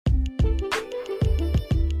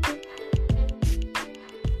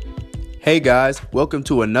Hey guys, welcome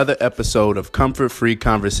to another episode of Comfort Free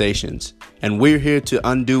Conversations, and we're here to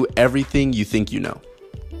undo everything you think you know.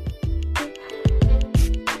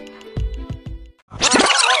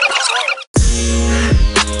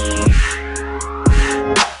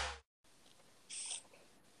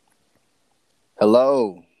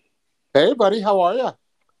 Hello. Hey buddy, how are you?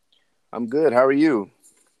 I'm good. How are you?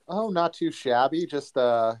 Oh, not too shabby. Just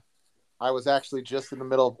I was actually just in the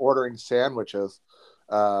middle of ordering sandwiches,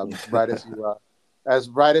 right as you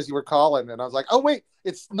were calling, and I was like, oh wait,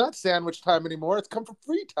 it's not sandwich time anymore. It's comfort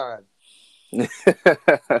free time.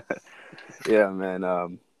 Yeah, man.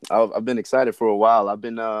 I've been excited for a while. I've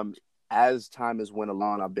been as time has went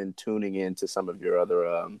along, I've been tuning into some of your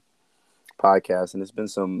other podcasts, and it's been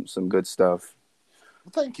some good stuff.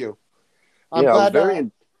 Well, thank you. I'm Yeah, glad. Go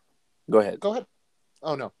ahead. Go ahead.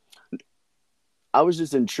 Oh no. I was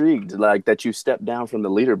just intrigued, like that you stepped down from the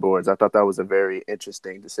leaderboards. I thought that was a very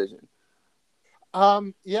interesting decision.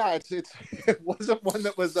 Yeah, it wasn't one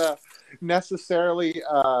that was necessarily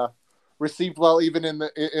received well, even in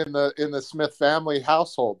the Smith family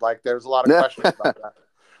household. Like, there's a lot of questions about that.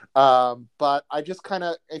 But I just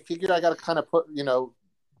I figured I got to kind of put,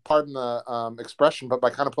 pardon the expression, but I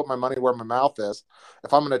kind of put my money where my mouth is.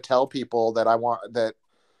 If I'm going to tell people that I want that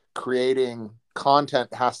creating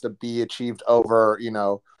content has to be achieved over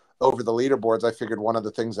the leaderboards, I figured one of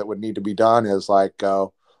the things that would need to be done is like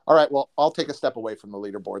go, all right, well, I'll take a step away from the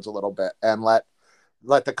leaderboards a little bit and let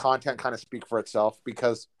the content kind of speak for itself,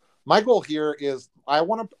 because my goal here is I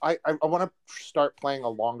want to start playing a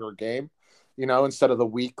longer game, instead of the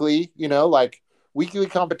weekly, like weekly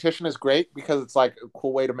competition is great because it's like a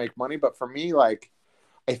cool way to make money. But for me, like,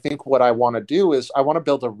 I think what I want to do is I want to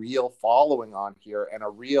build a real following on here and a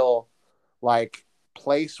real like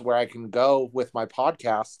place where I can go with my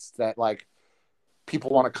podcasts that like people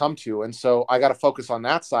want to come to. And so I got to focus on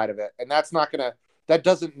that side of it. And that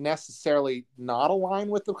doesn't necessarily not align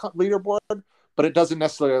with the leaderboard, but it doesn't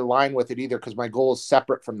necessarily align with it either, because my goal is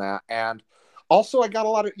separate from that. And also I got a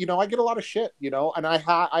lot of, I get a lot of shit, and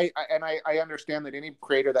I understand that any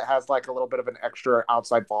creator that has like a little bit of an extra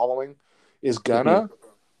outside following is gonna,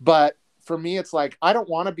 but for me, it's like, I don't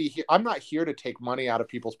want to be here. I'm not here to take money out of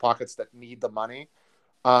people's pockets that need the money.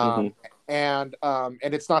 And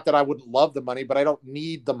it's not that I wouldn't love the money, but I don't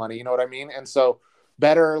need the money. You know what I mean? And so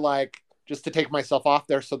better like just to take myself off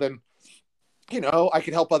there. So then, I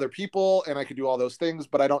could help other people and I could do all those things,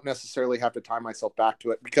 but I don't necessarily have to tie myself back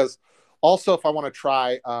to it, because also if I want to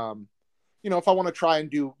try, if I want to try and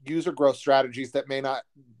do user growth strategies that may not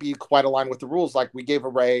be quite aligned with the rules, like we gave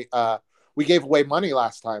away money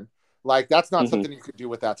last time. Like, that's not something you could do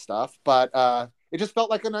with that stuff, but it just felt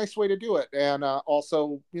like a nice way to do it. And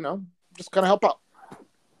also, just kind of help out.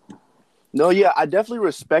 No, yeah, I definitely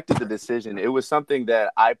respected the decision. It was something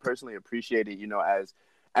that I personally appreciated,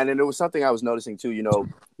 and then it was something I was noticing too, you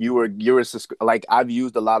were like, I've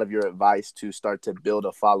used a lot of your advice to start to build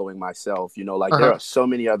a following myself, there are so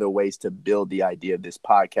many other ways to build the idea of this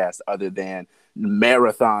podcast other than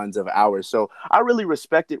marathons of hours. So I really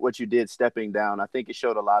respected what you did stepping down. I think it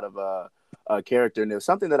showed a lot of character, and it was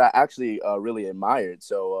something that I actually really admired.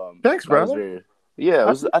 So thanks, brother.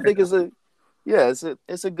 It's a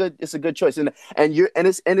good choice, and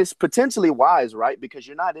it's potentially wise, right? Because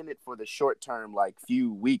you're not in it for the short term, like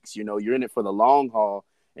few weeks. You're in it for the long haul,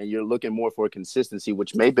 and you're looking more for consistency,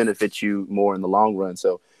 which may benefit you more in the long run.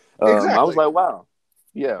 So exactly. I was like, wow.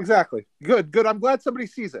 Yeah, exactly. Good. I'm glad somebody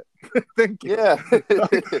sees it. Thank you. Yeah.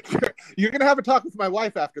 You're going to have a talk with my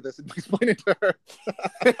wife after this and explain it to her.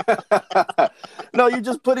 No, you're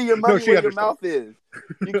just putting your money where your mouth is.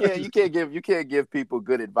 You can't give people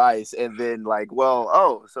good advice and then like,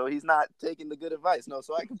 well, so he's not taking the good advice. No,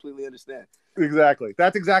 so I completely understand. Exactly.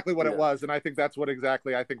 That's exactly what it was. And I think that's what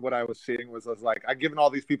I was seeing was like, I've given all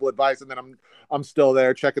these people advice, and then I'm still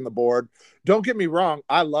there checking the board. Don't get me wrong.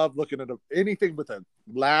 I love looking at anything with a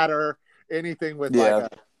ladder, anything with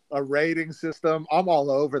like a rating system. I'm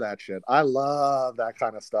all over that shit. I love that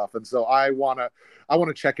kind of stuff. And so I want to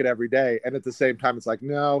check it every day. And at the same time, it's like,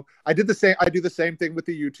 no, I do the same thing with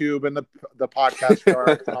the YouTube and the podcast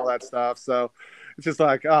charts and all that stuff. So it's just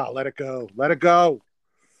like, let it go.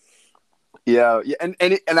 Yeah, and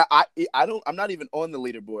I'm not even on the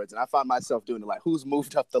leaderboards, and I find myself doing it, like, who's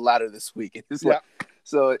moved up the ladder this week? And it's like,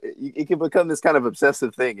 so it can become this kind of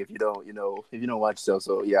obsessive thing if you don't watch yourself.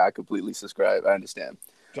 So yeah, I completely subscribe. I understand.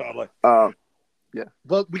 Totally. Yeah.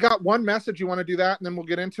 Well, we got one message. You want to do that, and then we'll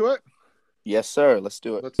get into it? Yes, sir. Let's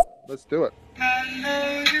do it. Let's do it.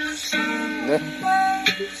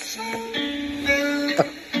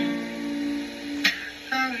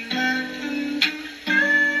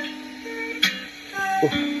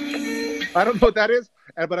 I don't know what that is,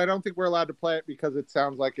 but I don't think we're allowed to play it because it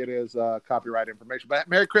sounds like it is copyright information. But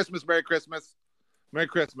Merry Christmas, Merry Christmas, Merry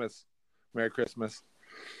Christmas, Merry Christmas.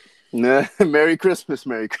 Merry Christmas,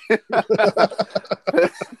 Merry Christmas.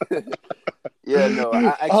 Yeah, no,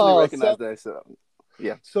 I actually recognize that. So,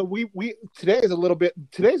 yeah. So we today's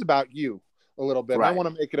about you a little bit. Right. I want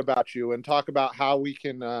to make it about you and talk about how we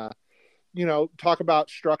can, talk about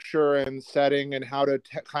structure and setting and how to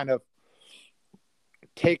kind of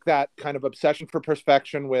take that kind of obsession for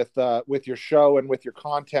perfection with your show and with your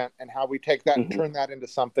content, and how we take that and turn that into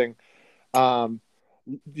something, whether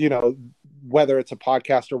it's a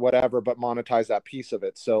podcast or whatever, but monetize that piece of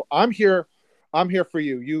it. So I'm here for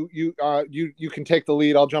you. You can take the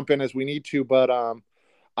lead. I'll jump in as we need to, but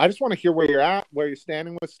I just want to hear where you're at, where you're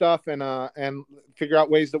standing with stuff, and figure out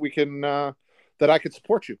ways that we can that I could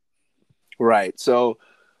support you. Right. So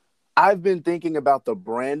I've been thinking about the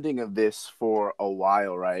branding of this for a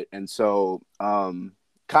while, right? And so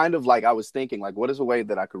kind of like I was thinking, like, what is a way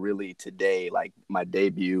that I could really today, like my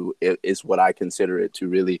debut is what I consider it, to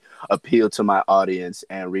really appeal to my audience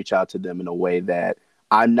and reach out to them in a way that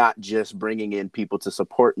I'm not just bringing in people to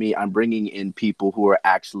support me. I'm bringing in people who are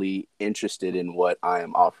actually interested in what I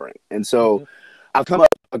am offering. And so I've come up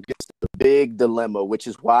against a big dilemma, which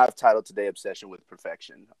is why I've titled today Obsession with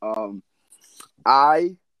Perfection.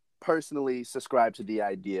 I personally subscribe to the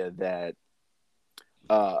idea that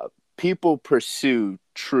people pursue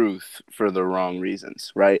truth for the wrong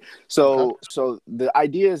reasons, right? So the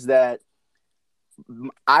idea is that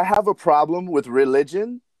I have a problem with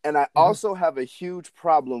religion, and I also have a huge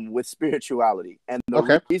problem with spirituality. And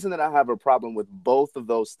the reason that I have a problem with both of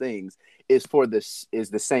those things is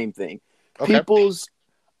the same thing. People's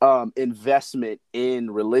investment in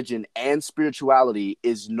religion and spirituality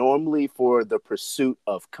is normally for the pursuit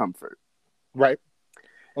of comfort. Right.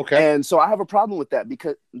 Okay. And so I have a problem with that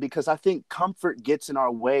because I think comfort gets in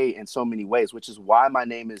our way in so many ways, which is why my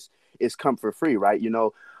name is Comfort Free, right?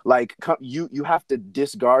 Like you have to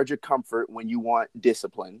discard your comfort when you want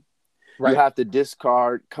discipline. Right. You have to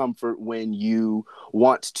discard comfort when you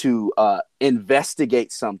want to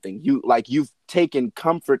investigate something. You've taken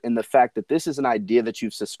comfort in the fact that this is an idea that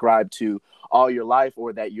you've subscribed to all your life,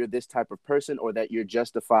 or that you're this type of person, or that you're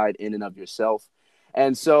justified in and of yourself.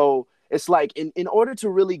 And so it's like in order to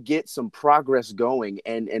really get some progress going,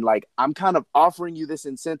 and like I'm kind of offering you this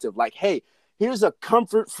incentive, like, hey, here's a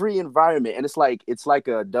comfort-free environment. And it's like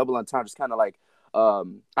a double entendre. It's kind of like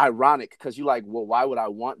ironic, because you're like, well, why would I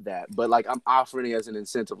want that? But like I'm offering it as an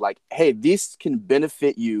incentive, like, hey, this can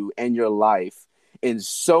benefit you and your life in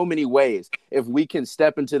so many ways. If we can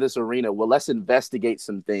step into this arena, well, let's investigate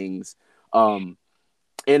some things in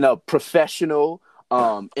a professional,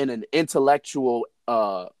 in an intellectual,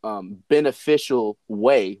 beneficial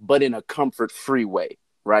way, but in a comfort-free way.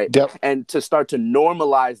 Right. Yep. And to start to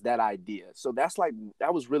normalize that idea. So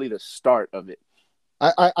that was really the start of it.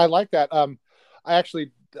 I like that.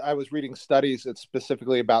 I was reading studies that's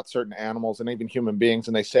specifically about certain animals and even human beings.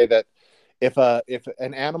 And they say that if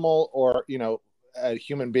an animal, or, a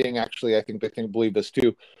human being, actually, I think they believe this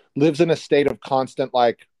too, lives in a state of constant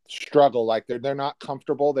like struggle, like they're not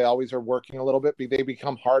comfortable, they always are working a little bit, they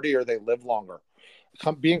become hardy, or they live longer.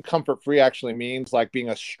 Being comfort free actually means like being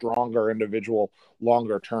a stronger individual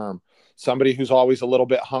longer term. Somebody who's always a little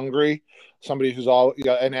bit hungry, somebody who's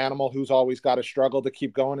an animal who's always got to struggle to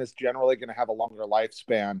keep going, is generally going to have a longer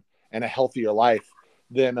lifespan and a healthier life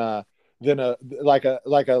than a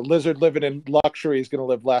lizard living in luxury is going to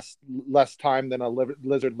live less time than a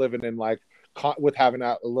lizard living in with having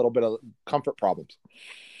a little bit of comfort problems.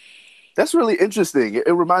 That's really interesting.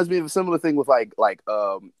 It reminds me of a similar thing with like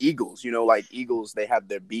eagles. Like eagles, they have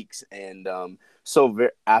their beaks, and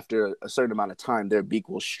after a certain amount of time, their beak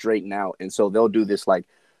will straighten out, and so they'll do this like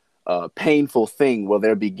painful thing where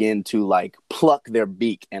they'll begin to like pluck their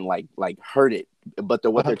beak and like hurt it. But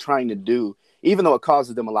what they're trying to do, even though it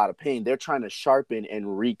causes them a lot of pain, they're trying to sharpen and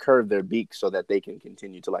recurve their beak so that they can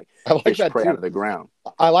continue to fish prey out of the ground.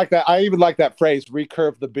 I like that. I even like that phrase,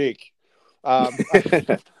 recurve the beak. But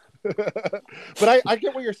I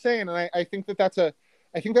get what you're saying, and I think that's a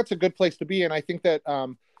good place to be. And I think that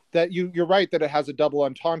that you're right that it has a double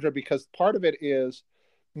entendre, because part of it is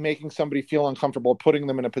making somebody feel uncomfortable, putting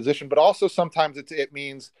them in a position, but also sometimes it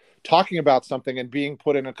means talking about something and being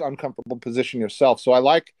put in an uncomfortable position yourself. So I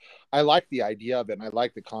like the idea of it, and I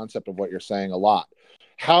like the concept of what you're saying a lot.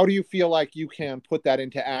 How do you feel like you can put that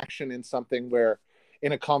into action in something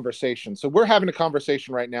in a conversation? So we're having a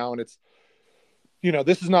conversation right now, and it's,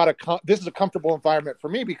 this is a comfortable environment for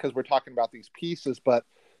me because we're talking about these pieces. But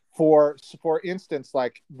for instance,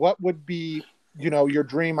 like what would be your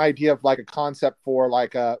dream idea of like a concept for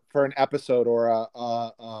like for an episode or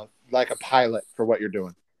like a pilot for what you're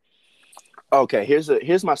doing. Okay,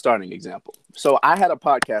 here's my starting example. So I had a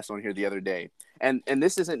podcast on here the other day, and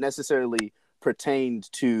this isn't necessarily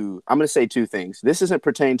pertained to. I'm going to say two things. This isn't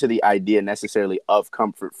pertained to the idea necessarily of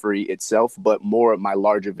Comfort Free itself, but more of my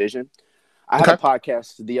larger vision. I had a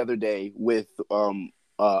podcast the other day with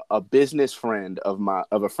a business friend of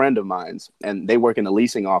a friend of mine's, and they work in a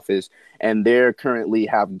leasing office, and they're currently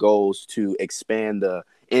have goals to expand the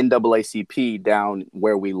NAACP down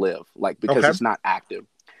where we live, like because it's not active.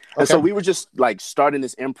 And so we were just like starting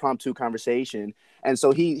this impromptu conversation. And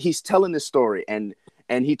so he's telling this story and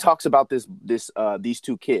he talks about these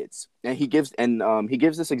two kids. And he gives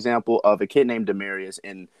this example of a kid named Demarius,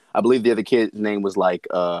 and I believe the other kid's name was like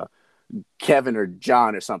Kevin or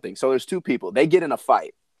John or something. So there's two people. They get in a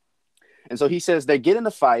fight. And so he says they get in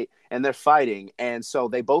a fight and they're fighting, and so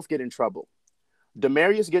they both get in trouble.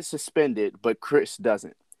 Demarius gets suspended, but Chris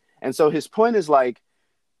doesn't. And so his point is like,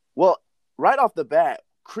 well, right off the bat,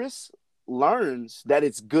 Chris learns that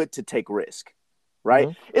it's good to take risk, right?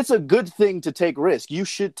 Mm-hmm. It's a good thing to take risk. You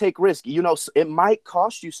should take risk. It might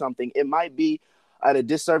cost you something. It might be at a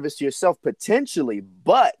disservice to yourself potentially,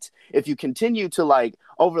 but if you continue to like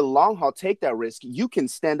over the long haul, take that risk, you can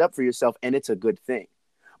stand up for yourself and it's a good thing.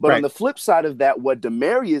 But on the flip side of that, what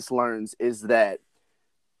Demarius learns is that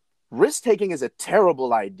risk taking is a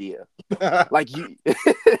terrible idea. Like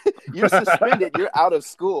you're suspended, you're out of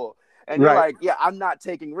school. And you're like, yeah, I'm not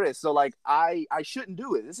taking risks. So like, I shouldn't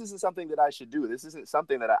do it. This isn't something that I should do. This isn't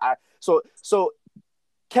something that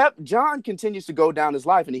John continues to go down his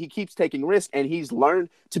life and he keeps taking risks, and he's learned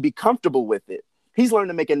to be comfortable with it. He's learned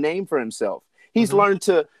to make a name for himself. He's learned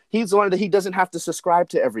that he doesn't have to subscribe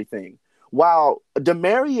to everything. While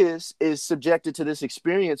Demarius is subjected to this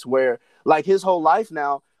experience where like his whole life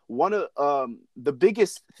now, one of the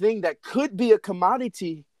biggest thing that could be a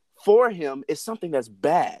commodity for him is something that's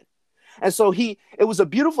bad. And so it was a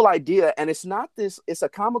beautiful idea, and it's a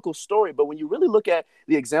comical story, but when you really look at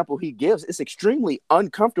the example he gives, it's extremely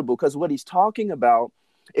uncomfortable because what he's talking about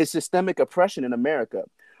is systemic oppression in America,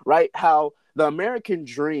 right? How the American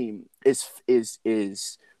dream is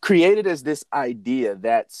created as this idea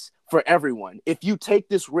that's for everyone. If you take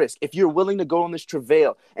this risk, if you're willing to go on this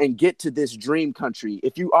travail and get to this dream country,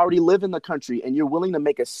 if you already live in the country and you're willing to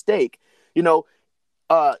make a stake,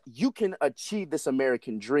 you can achieve this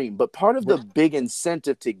American dream. But part of the big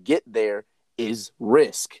incentive to get there is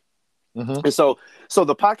risk. Mm-hmm. And so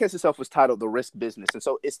the podcast itself was titled The Risk Business. And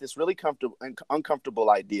so it's this really comfortable and uncomfortable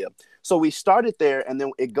idea. So we started there, and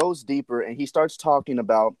then it goes deeper, and he starts talking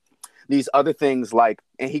about these other things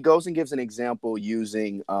and he goes and gives an example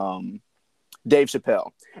using Dave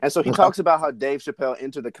Chappelle. And so he talks about how Dave Chappelle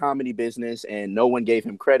entered the comedy business and no one gave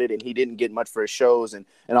him credit, and he didn't get much for his shows and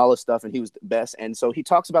all this stuff, and he was the best. And so he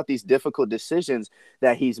talks about these difficult decisions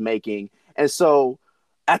that he's making. And so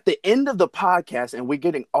at the end of the podcast, and we're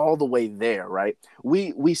getting all the way there, right?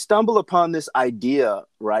 We stumble upon this idea,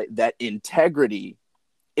 right, that integrity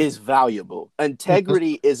is valuable.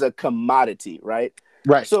 Integrity is a commodity, right?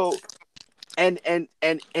 Right. So and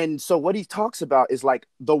so what he talks about is like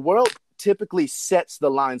the world typically sets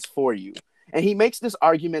the lines for you. And he makes this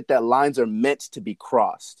argument that lines are meant to be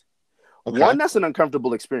crossed. Okay. One, that's an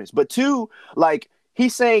uncomfortable experience. But two, like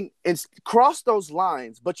he's saying, it's cross those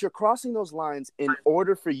lines, but you're crossing those lines in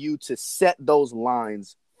order for you to set those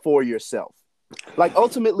lines for yourself. Like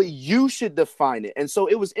ultimately you should define it. And so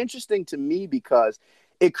it was interesting to me because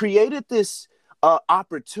it created this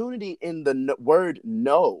opportunity in the word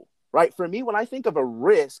no, right? For me, when I think of a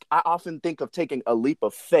risk, I often think of taking a leap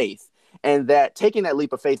of faith. And that taking that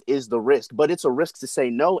leap of faith is the risk, but it's a risk to say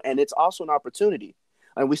no. And it's also an opportunity.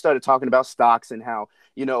 And we started talking about stocks and how,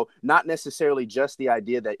 not necessarily just the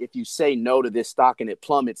idea that if you say no to this stock and it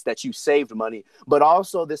plummets, that you saved money, but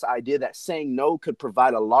also this idea that saying no could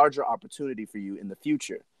provide a larger opportunity for you in the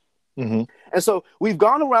future. Mm-hmm. And so we've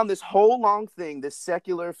gone around this whole long thing, this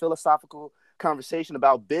secular philosophical conversation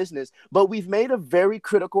about business, but we've made a very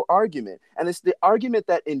critical argument. And it's the argument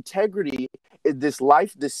that integrity, this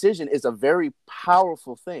life decision, is a very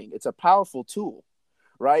powerful thing. It's a powerful tool,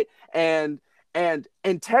 right? And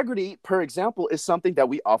integrity, per example, is something that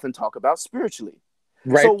we often talk about spiritually.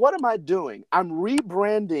 Right. So what am I doing? I'm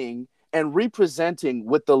rebranding and representing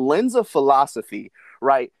with the lens of philosophy,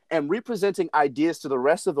 right? And representing ideas to the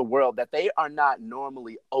rest of the world that they are not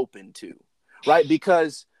normally open to, right?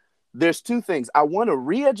 Because there's two things. I want to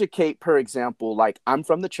re-educate, per example, like I'm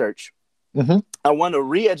from the church. Mm-hmm. I want to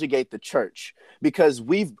re-educate the church because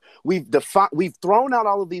we've thrown out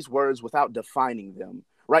all of these words without defining them,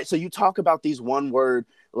 right? So you talk about these one word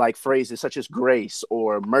like phrases such as grace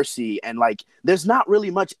or mercy, and like there's not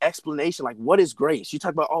really much explanation. Like, what is grace? You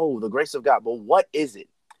talk about, oh, the grace of God, but what is it?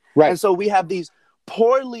 Right. And so we have these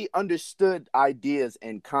poorly understood ideas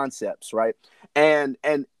and concepts, right? And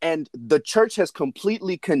the church has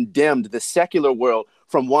completely condemned the secular world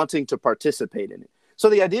from wanting to participate in it. So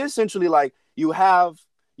the idea is essentially like you have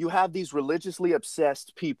these religiously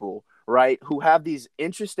obsessed people, right, who have these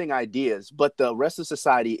interesting ideas, but the rest of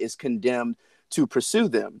society is condemned to pursue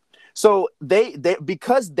them. So they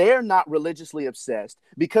because they're not religiously obsessed,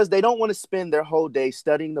 because they don't want to spend their whole day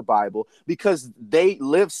studying the Bible, because they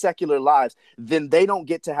live secular lives, then they don't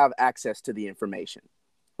get to have access to the information,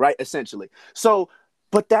 right? Essentially. So,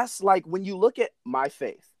 but that's like when you look at my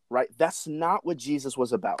faith, right? That's not what Jesus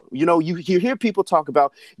was about. You know, you hear people talk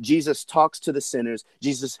about Jesus talks to the sinners.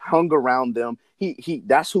 Jesus hung around them. He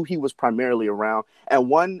that's who he was primarily around. And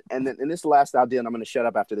then this last idea, and I'm going to shut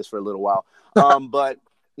up after this for a little while.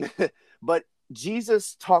 But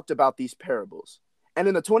Jesus talked about these parables. And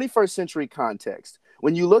in the 21st century context,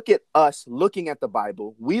 when you look at us looking at the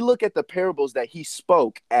Bible, we look at the parables that he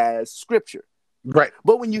spoke as scripture. Right.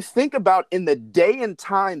 But when you think about in the day and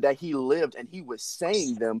time that he lived and he was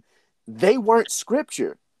saying them, they weren't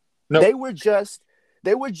scripture. Nope. They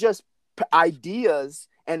were just ideas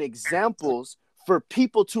and examples for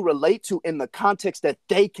people to relate to in the context that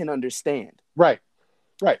they can understand. Right.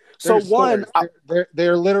 Right. So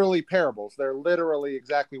they're literally parables. They're literally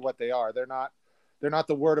exactly what they are. They're not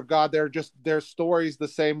the word of God. They're stories the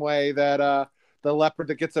same way that the leopard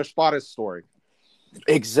that gets their spot is story.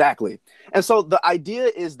 Exactly. And so the idea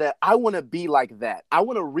is that I want to be like that. I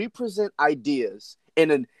want to represent ideas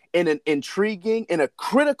in an intriguing, in a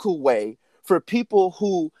critical way for people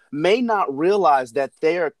who may not realize that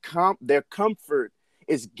their comfort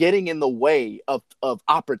is getting in the way of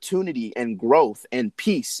opportunity and growth and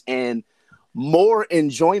peace and more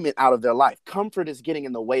enjoyment out of their life. Comfort is getting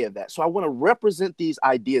in the way of that. So I want to represent these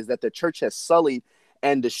ideas that the church has sullied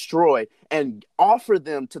and destroyed and offer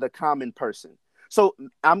them to the common person. So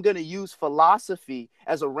I'm going to use philosophy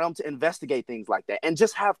as a realm to investigate things like that and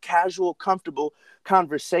just have casual, comfortable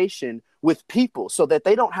conversation with people so that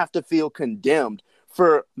they don't have to feel condemned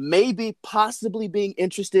for maybe possibly being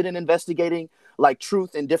interested in investigating like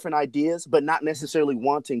truth and different ideas, but not necessarily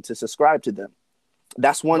wanting to subscribe to them.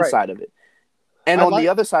 That's one side of it. And on the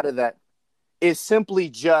other side of that is simply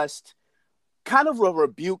just kind of a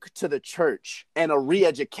rebuke to the church and a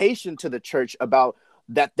re-education to the church about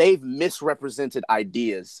that they've misrepresented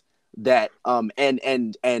ideas that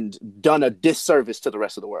and done a disservice to the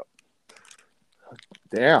rest of the world.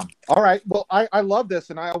 Damn. All right. Well, I love this,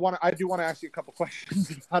 and I do want to ask you a couple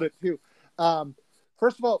questions about it too.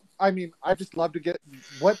 First of all, I mean, I just love to get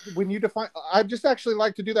when you define. I just actually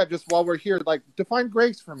like to do that just while we're here. Like, define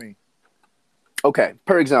grace for me. Okay.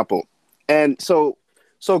 Per example, and so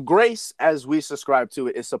grace, as we subscribe to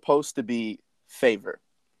it, is supposed to be favor,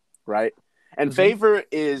 right? And favor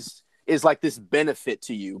is like this benefit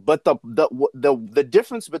to you. But the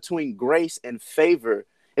difference between grace and favor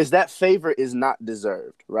is that favor is not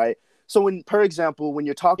deserved, right? So per example, when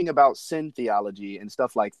you're talking about sin theology and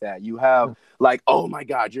stuff like that, you have like, oh my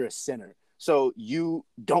God, you're a sinner, so you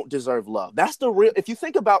don't deserve love. That's the real, if you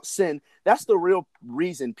think about sin, that's the real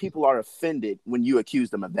reason people are offended when you accuse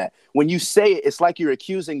them of that. When you say it, it's like you're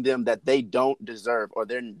accusing them that they don't deserve or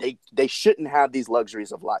they shouldn't have these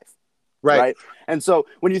luxuries of life. Right. And so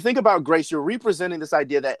when you think about grace, you're representing this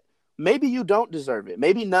idea that maybe you don't deserve it.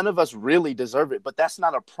 Maybe none of us really deserve it, but that's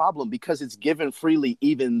not a problem because it's given freely,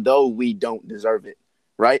 even though we don't deserve it.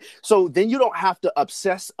 Right. So then you don't have to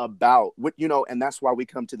obsess about what, and that's why we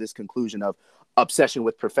come to this conclusion of obsession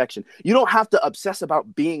with perfection. You don't have to obsess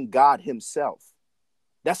about being God himself.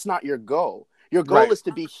 That's not your goal. Your goal is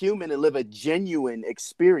to be human and live a genuine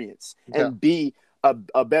experience and be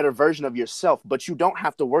a better version of yourself, but you don't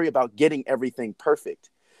have to worry about getting everything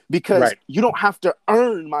perfect because you don't have to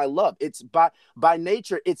earn my love. It's by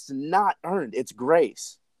nature, it's not earned. It's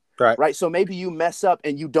grace. Right. So maybe you mess up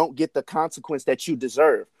and you don't get the consequence that you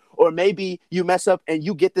deserve, or maybe you mess up and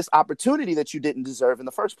you get this opportunity that you didn't deserve in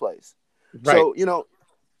the first place. So,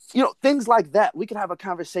 things like that, we could have a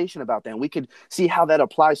conversation about that and we could see how that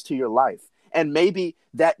applies to your life. And maybe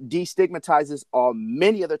that destigmatizes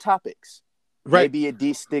many other topics. Maybe it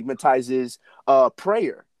destigmatizes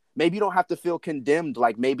prayer. Maybe you don't have to feel condemned.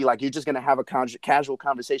 Like maybe like you're just going to have a casual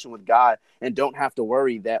conversation with God and don't have to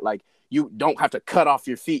worry that like you don't have to cut off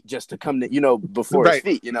your feet just to come to, before his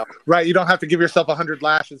feet, Right. You don't have to give yourself 100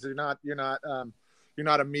 lashes. You're not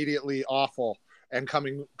immediately awful, and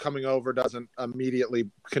coming over doesn't immediately,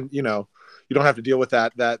 you don't have to deal with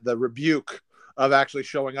that the rebuke of actually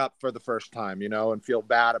showing up for the first time, and feel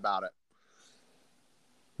bad about it.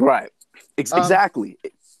 Right. Exactly.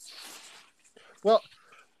 Well,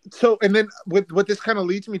 so, and then what this kind of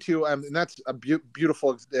leads me to, and that's a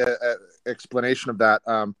beautiful explanation of that.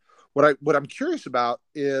 What I'm curious about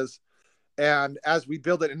is, and as we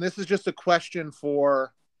build it, and this is just a question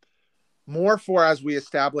for as we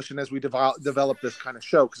establish and as we develop this kind of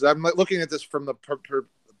show, because I'm looking at this from the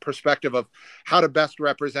perspective of how to best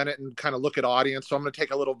represent it and kind of look at audience. So I'm going to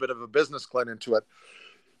take a little bit of a business clin into it.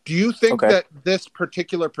 Do you think that this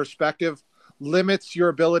particular perspective limits your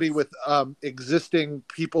ability with existing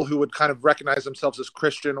people who would kind of recognize themselves as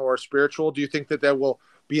Christian or spiritual? Do you think that there will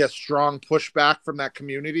be a strong pushback from that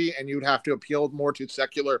community and you'd have to appeal more to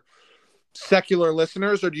secular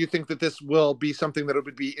listeners? Or do you think that this will be something that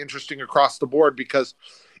would be interesting across the board? Because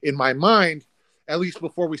in my mind, at least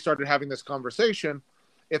before we started having this conversation,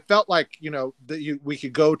 it felt like, we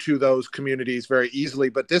could go to those communities very easily,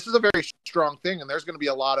 but this is a very strong thing. And there's going to be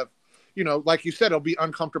a lot of, like you said, it'll be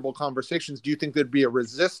uncomfortable conversations. Do you think there'd be a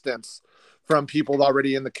resistance from people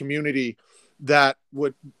already in the community that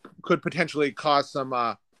could potentially cause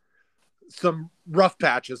some rough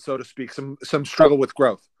patches, so to speak, some struggle with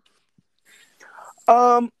growth?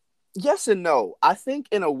 Yes and no. I think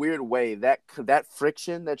in a weird way that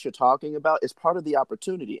friction that you're talking about is part of the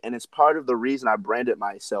opportunity, and it's part of the reason I branded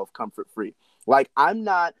myself Comfort Free. Like, I'm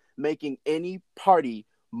not making any party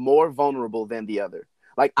more vulnerable than the other.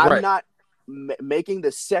 Like, I'm not making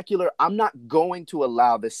I'm not going to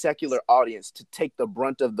allow the secular audience to take the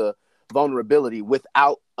brunt of the vulnerability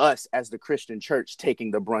without us as the Christian church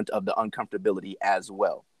taking the brunt of the uncomfortability as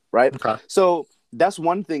well. Right. Okay. So that's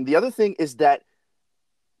one thing. The other thing is that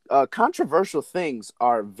controversial things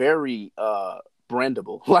are very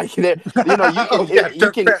brandable. Like,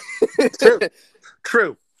 you can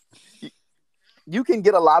True. You can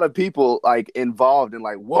get a lot of people like involved in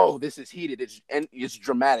like, whoa, this is heated. It's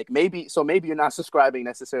dramatic. Maybe you're not subscribing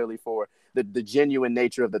necessarily for the genuine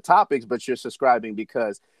nature of the topics, but you're subscribing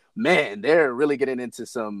because, man, they're really getting into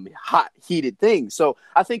some hot, heated things. So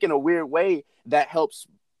I think in a weird way that helps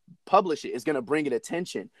publish it, is going to bring it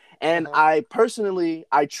attention. And I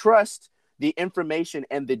trust the information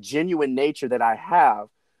and the genuine nature that I have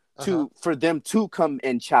for them to come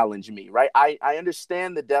and challenge me, right? I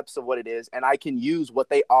understand the depths of what it is, and I can use what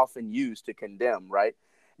they often use to condemn, right?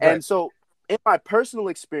 And so in my personal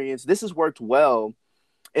experience, this has worked well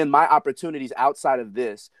in my opportunities outside of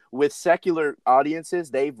this with secular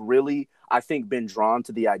audiences. They've really, I think, been drawn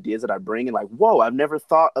to the ideas that I bring, and like, whoa, I've never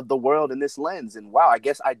thought of the world in this lens. And wow, I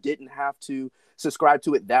guess I didn't have to subscribe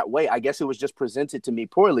to it that way. I guess it was just presented to me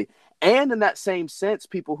poorly. And in that same sense,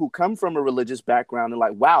 people who come from a religious background and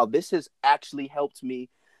like, wow, this has actually helped me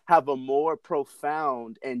have a more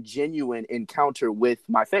profound and genuine encounter with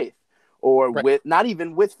my faith, or with not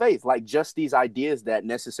even with faith, like just these ideas that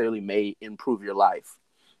necessarily may improve your life.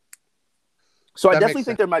 So I definitely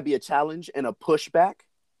think there might be a challenge and a pushback,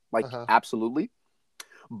 like absolutely.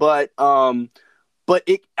 But I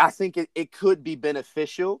think it could be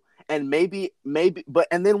beneficial, and maybe, but,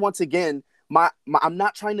 and then once again, I'm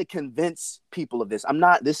not trying to convince people of this.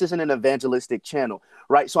 This isn't an evangelistic channel,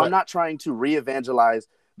 right? So I'm not trying to re-evangelize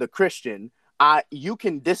the Christian. You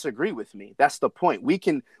can disagree with me. That's the point. We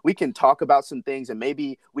can talk about some things, and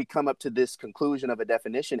maybe we come up to this conclusion of a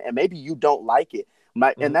definition, and maybe you don't like it.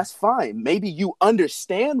 And that's fine. Maybe you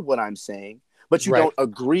understand what I'm saying, but you don't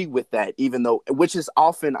agree with that, which is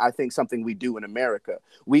often, I think, something we do in America.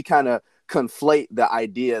 We kind of conflate the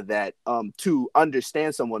idea that to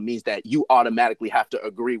understand someone means that you automatically have to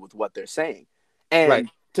agree with what they're saying. And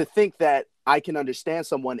to think that I can understand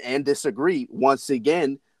someone and disagree, once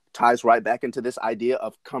again, ties right back into this idea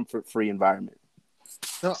of comfort-free environment.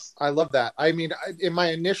 No, I love that. I mean, in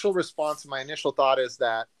my initial response, my initial thought is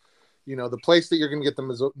that, the place that you're going to get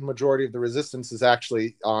the majority of the resistance is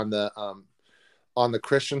actually on the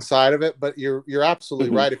Christian side of it. But you're absolutely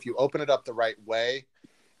right. If you open it up the right way,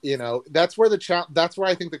 that's where that's where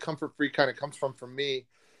I think the comfort free kind of comes from for me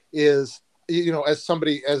is, as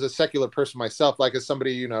a secular person myself, like as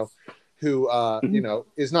somebody, who,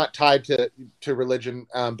 is not tied to religion,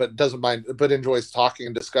 but doesn't mind, but enjoys talking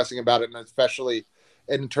and discussing about it. And especially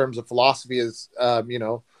in terms of philosophy is,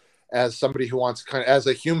 as somebody who wants as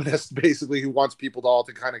a humanist, basically, who wants people to all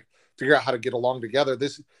to kind of figure out how to get along together.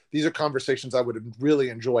 These are conversations I would really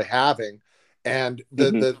enjoy having. And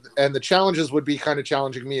the challenges would be kind of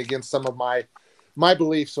challenging me against some of my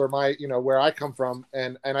beliefs or my, where I come from.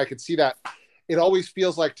 And I could see that it always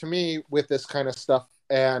feels like to me with this kind of stuff.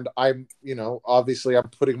 And I'm, obviously I'm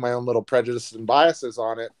putting my own little prejudices and biases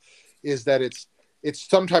on it, is that it's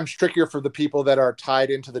sometimes trickier for the people that are tied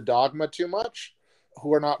into the dogma too much,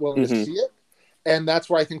 who are not willing to see it. And that's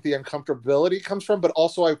where I think the uncomfortability comes from. But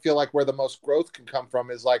also I feel like where the most growth can come from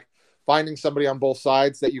is like finding somebody on both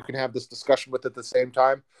sides that you can have this discussion with at the same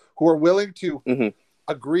time, who are willing to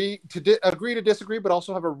agree to disagree, but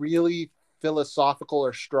also have a really philosophical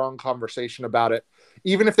or strong conversation about it,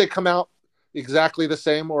 even if they come out exactly the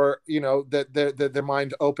same, or that their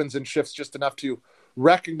mind opens and shifts just enough to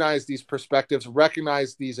recognize these perspectives,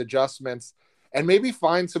 recognize these adjustments, and maybe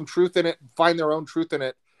find some truth in it, find their own truth in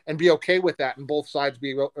it, and be okay with that, and both sides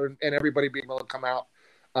and everybody being able to come out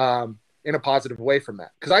in a positive way from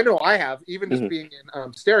that. Because I know I have, even just being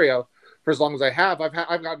in stereo for as long as I have,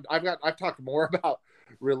 I've talked more about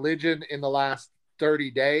religion in the last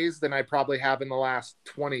 30 days than I probably have in the last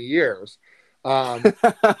 20 years. And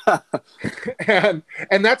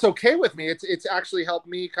that's okay with me. It's actually helped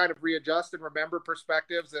me kind of readjust and remember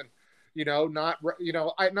perspectives, and not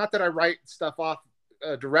that I write stuff off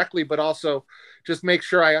directly, but also just make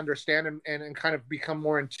sure I understand and kind of become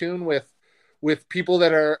more in tune with people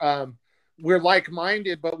that are we're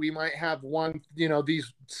like-minded, but we might have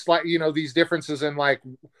these slight these differences in like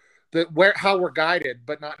how we're guided,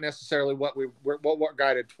 but not necessarily what we're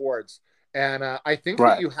guided towards. And I think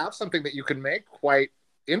that you have something that you can make quite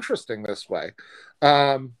interesting this way.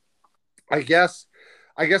 I guess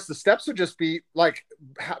the steps would just be like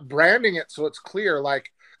branding it so it's clear. Like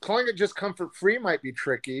calling it just Comfort Free might be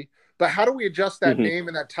tricky, but how do we adjust that name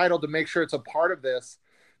and that title to make sure it's a part of this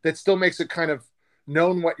that still makes it kind of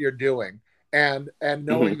known what you're doing and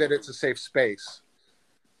knowing that it's a safe space?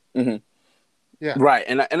 Yeah. Right.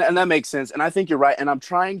 And that makes sense. And I think you're right. And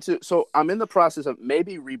I'm in the process of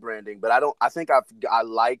maybe rebranding, but I think I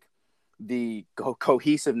like the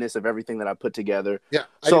cohesiveness of everything that I put together. Yeah.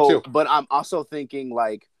 I do too. But I'm also thinking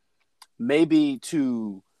like maybe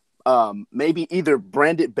either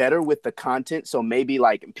brand it better with the content. So maybe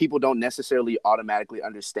like people don't necessarily automatically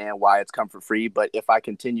understand why it's Comfort Free, but if I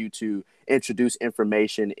continue to introduce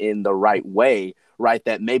information in the right way, right,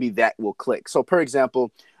 that maybe that will click. So for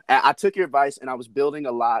example, I took your advice and I was building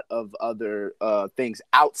a lot of other things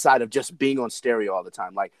outside of just being on stereo all the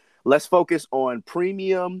time. Like, let's focus on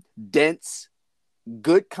premium, dense,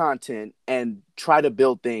 good content and try to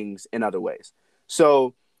build things in other ways.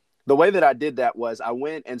 So the way that I did that was I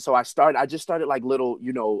went and so I just started like little,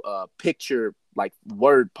 picture, like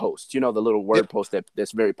word posts, the little word post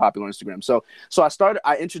that's very popular on Instagram. So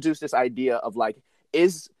I introduced this idea of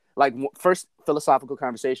first philosophical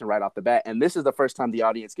conversation right off the bat. And this is the first time the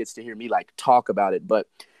audience gets to hear me like talk about it. But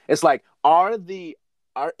it's like,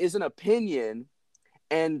 is an opinion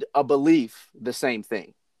and a belief the same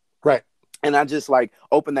thing? Right. And I just like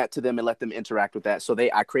open that to them and let them interact with that. So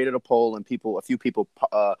I created a poll and a few people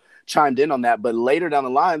chimed in on that. But later down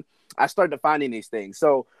the line, I started defining these things.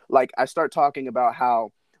 So like I start talking about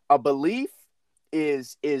how a belief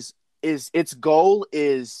is its goal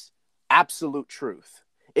is absolute truth.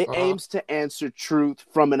 It aims to answer truth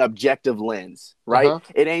from an objective lens, right?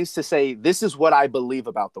 It aims to say, this is what I believe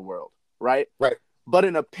about the world, right? Right. But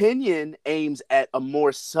an opinion aims at a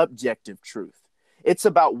more subjective truth. It's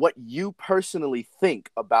about what you personally think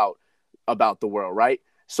about the world, right?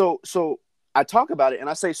 So I talk about it and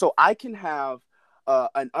I say, so I can have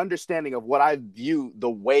an understanding of what I view the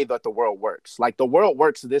way that the world works. Like the world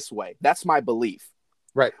works this way. That's my belief.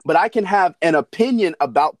 Right. But I can have an opinion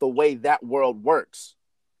about the way that world works.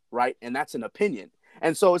 Right. And that's an opinion.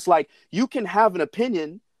 And so it's like you can have an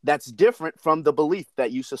opinion that's different from the belief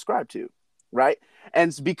that you subscribe to. Right. And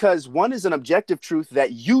it's because one is an objective truth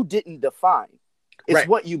that you didn't define. It's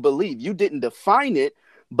what you believe. You didn't define it,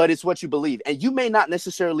 but it's what you believe. And you may not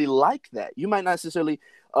necessarily like that. You might not necessarily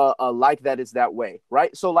like that it's that way.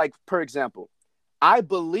 Right. So like, for example, I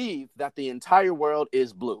believe that the entire world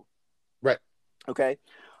is blue. Right. OK,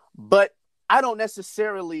 but I don't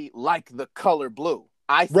necessarily like the color blue.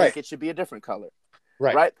 I think it should be a different color.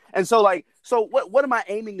 Right. And so what am I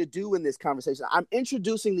aiming to do in this conversation? I'm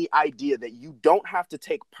introducing the idea that you don't have to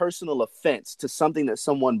take personal offense to something that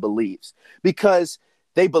someone believes because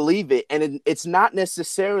they believe it. And it's not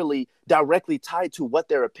necessarily directly tied to what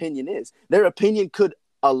their opinion is. Their opinion could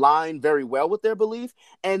align very well with their belief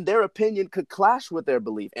and their opinion could clash with their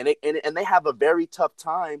belief. And they have a very tough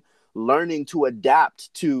time learning to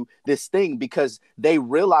adapt to this thing because they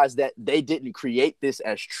realize that they didn't create this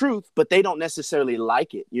as truth, but they don't necessarily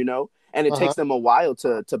like it, and it takes them a while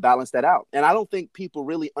to balance that out. And I don't think people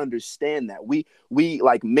really understand that. We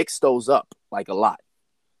like mix those up like a lot.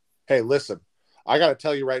 Hey, listen, I got to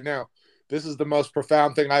tell you right now, this is the most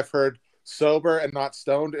profound thing I've heard sober and not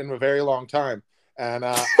stoned in a very long time. And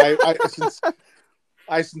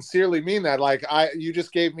I sincerely mean that. Like you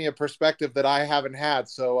just gave me a perspective that I haven't had.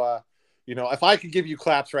 So, if I could give you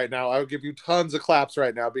claps right now, I would give you tons of claps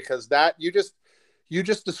right now, because that you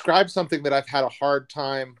just described something that I've had a hard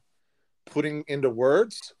time putting into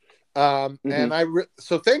words. Mm-hmm.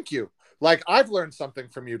 So thank you. Like, I've learned something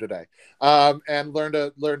from you today, and learned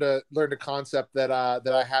a concept that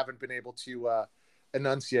I haven't been able to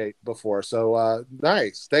enunciate before. So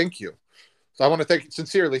nice, thank you. So I want to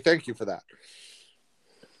sincerely thank you for that.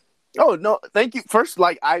 Oh no, thank you.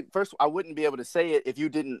 I wouldn't be able to say it if you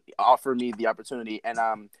didn't offer me the opportunity,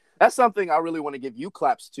 and that's something I really want to give you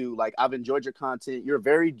claps to. Like, I've enjoyed your content. You're a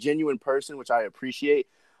very genuine person, which I appreciate.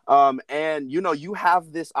 And you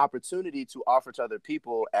have this opportunity to offer to other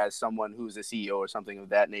people as someone who's a CEO or something of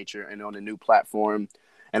that nature, and on a new platform,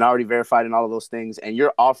 and already verified and all of those things. And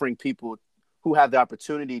you're offering people who have the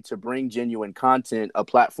opportunity to bring genuine content a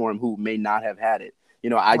platform who may not have had it.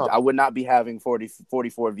 I would not be having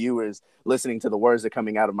 44 viewers listening to the words that are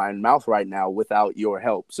coming out of my mouth right now without your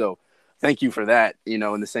help. So thank you for that, in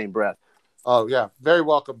the same breath. Oh yeah, very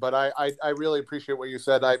welcome. But I really appreciate what you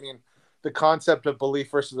said. I mean, the concept of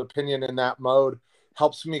belief versus opinion in that mode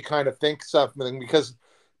helps me kind of think something, because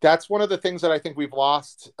that's one of the things that I think we've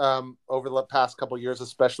lost over the past couple of years,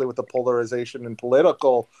 especially with the polarization and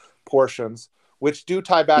political portions, which do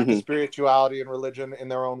tie back to spirituality and religion in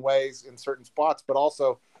their own ways in certain spots, but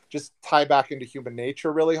also just tie back into human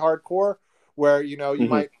nature really hardcore, where, you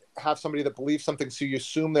might have somebody that believes something, so you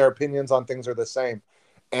assume their opinions on things are the same.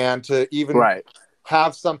 And to even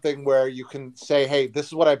have something where you can say, hey, this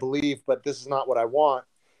is what I believe, but this is not what I want,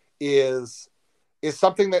 is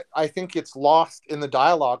something that I think gets lost in the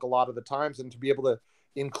dialogue a lot of the times. And to be able to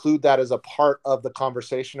include that as a part of the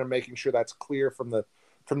conversation and making sure that's clear from the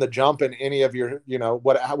jump in any of your,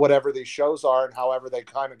 whatever these shows are and however they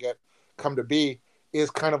kind of come to be,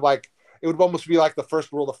 is kind of like, it would almost be like the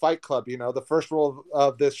first rule of Fight Club. The first rule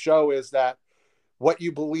of this show is that what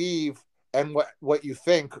you believe and what you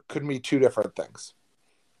think could mean two different things.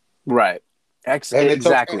 Right. Exactly.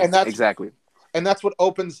 Exactly. And that's what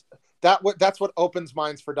opens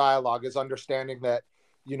minds for dialogue, is understanding that,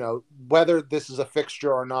 whether this is a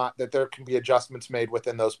fixture or not, that there can be adjustments made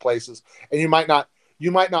within those places. And you might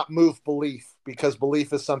not move belief, because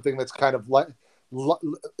belief is something that's kind of like,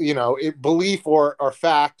 belief or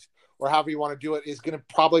fact, or however you want to do it, is going to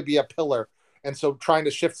probably be a pillar. And so trying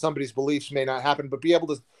to shift somebody's beliefs may not happen, but be able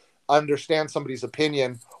to understand somebody's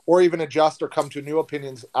opinion, or even adjust or come to new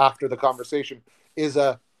opinions after the conversation, is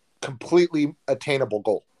a completely attainable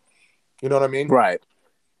goal. You know what I mean? Right.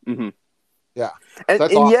 Mm-hmm. Yeah. And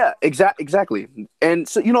awesome. Yeah, exactly. And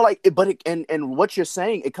so, and what you're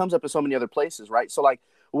saying, it comes up in so many other places, right? So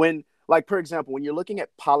for example, when you're looking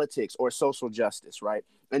at politics or social justice, right?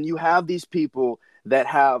 And you have these people that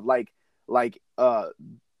have I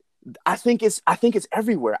think it's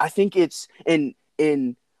everywhere. I think it's in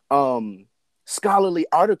scholarly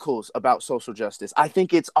articles about social justice. I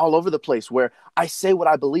think it's all over the place, where I say what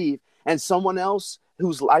I believe, and someone else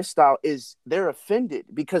whose lifestyle is, they're offended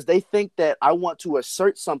because they think that I want to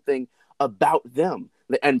assert something about them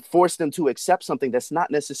and force them to accept something that's not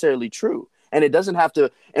necessarily true. And it doesn't have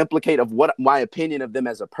to implicate of what my opinion of them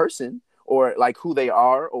as a person, or like who they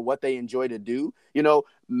are or what they enjoy to do.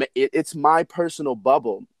 It's my personal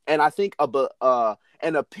bubble. And I think an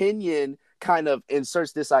opinion kind of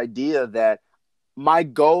inserts this idea that my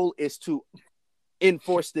goal is to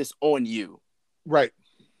enforce this on you. Right.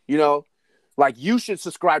 Like, you should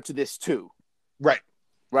subscribe to this too. Right.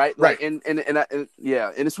 Right. Like, and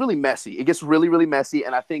it's really messy. It gets really, really messy.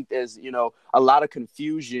 And I think there's, a lot of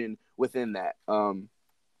confusion within that.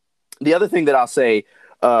 The other thing that I'll say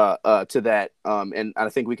to that, and I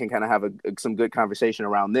think we can kind of have some good conversation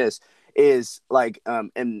around this, is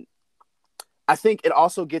and I think it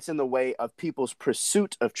also gets in the way of people's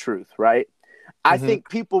pursuit of truth, right? I think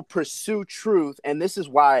people pursue truth, and this is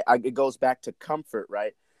why it goes back to comfort,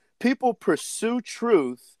 right? People pursue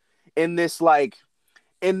truth in this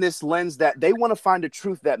lens that they want to find a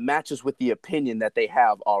truth that matches with the opinion that they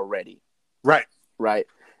have already. Right. Right.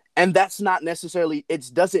 And that's not necessarily,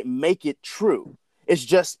 it doesn't make it true. It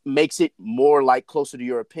just makes it more closer to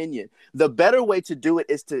your opinion. The better way to do it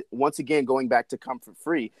is to, once again, going back to comfort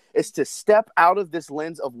free, is to step out of this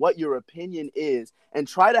lens of what your opinion is and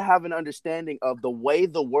try to have an understanding of the way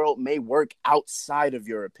the world may work outside of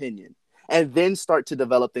your opinion, and then start to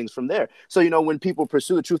develop things from there. So, when people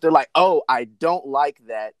pursue the truth, they're like, oh, I don't like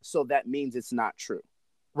that, so that means it's not true.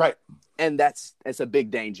 Right. And that's a big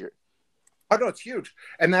danger. Oh no, it's huge.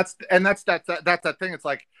 And that's that thing. It's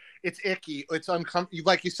like, it's icky. It's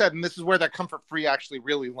like you said, and this is where that comfort free actually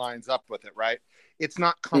really lines up with it, right? It's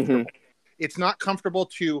not comfortable. it's not comfortable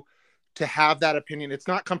to have that opinion. It's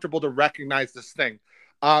not comfortable to recognize this thing.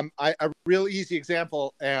 A real easy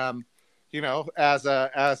example, you know, as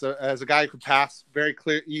a guy who could pass very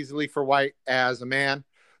clear, easily for white as a man,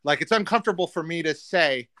 like it's uncomfortable for me to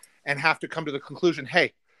say and have to come to the conclusion,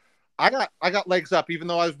 hey, I got legs up, even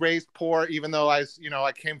though I was raised poor, even though I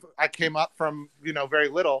came up from, you know, very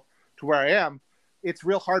little to where I am. It's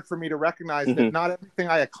real hard for me to recognize that not everything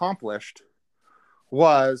I accomplished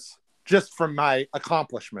was just from my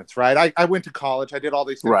accomplishments, right? I went to college, I did all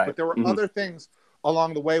these things, but there were other things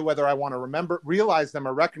along the way, whether I want to realize them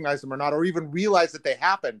or recognize them or not, or even realize that they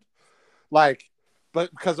happened, but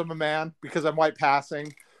because I'm a man, because I'm white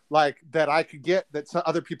passing, like that I could get that some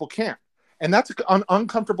other people can't. And that's an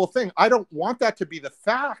uncomfortable thing. I don't want that to be the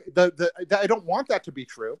fact. I don't want that to be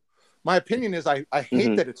true. My opinion is I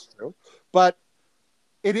hate that it's true, but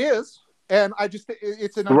it is. And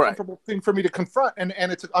it's an uncomfortable thing for me to confront. And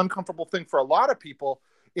it's an uncomfortable thing for a lot of people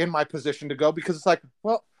in my position to go, because it's like,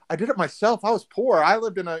 well, I did it myself. I was poor. I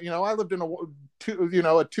lived in a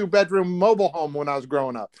 2-bedroom mobile home when I was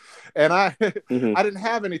growing up, and I didn't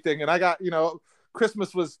have anything. And I got,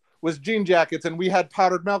 Christmas was jean jackets, and we had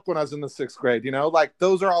powdered milk when I was in the 6th grade, like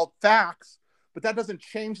those are all facts, but that doesn't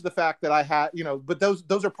change the fact that I had, but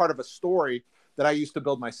those are part of a story that I used to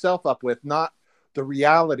build myself up with, not the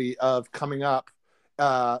reality of coming up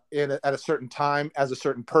at a certain time as a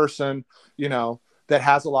certain person, that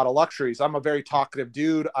has a lot of luxuries. I'm a very talkative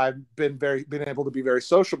dude. I've been able to be very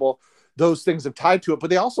sociable. Those things have tied to it, but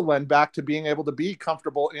they also lend back to being able to be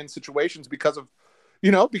comfortable in situations because of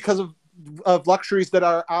luxuries that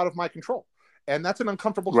are out of my control. And that's an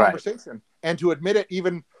uncomfortable conversation. And to admit it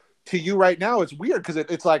even to you right now, it's weird, because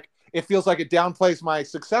it's like, it feels like it downplays my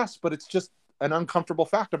success, but it's just an uncomfortable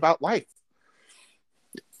fact about life.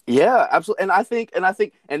 Yeah, absolutely. And I think,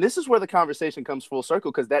 and this is where the conversation comes full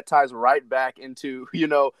circle, because that ties right back into,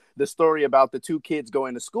 the story about the 2 kids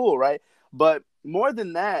going to school, right? But more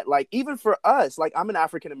than that, like, even for us, like, I'm an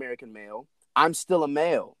African-American male, I'm still a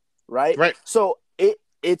male, right? Right. So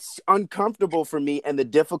it's uncomfortable for me, and the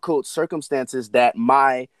difficult circumstances that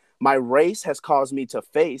my race has caused me to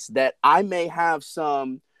face, that I may have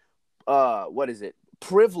some,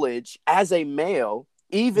 privilege as a male,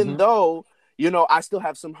 even though, I still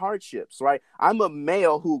have some hardships, right? I'm a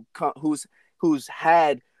male who's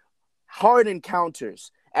had hard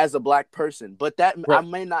encounters as a Black person, but that I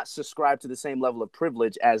may not subscribe to the same level of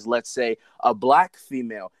privilege as, let's say, a Black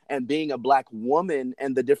female, and being a Black woman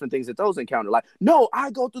and the different things that those encounter. Like, no,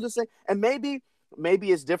 I go through the same, and maybe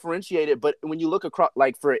it's differentiated, but when you look across,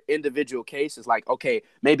 like, for individual cases, like, okay,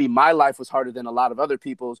 maybe my life was harder than a lot of other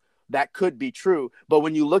people's. That could be true. But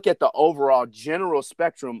when you look at the overall general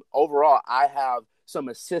spectrum, I have some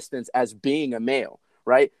assistance as being a male,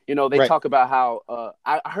 right? They talk about how,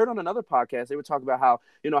 I heard on another podcast, they were talking about how,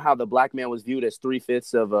 how the Black man was viewed as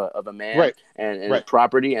 3/5 of a man and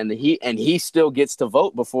property. And he still gets to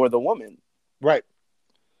vote before the woman. Right.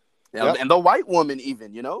 And the white woman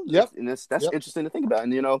even, Yep. And that's interesting to think about.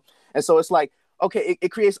 And, and so it's like, okay, it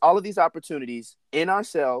creates all of these opportunities in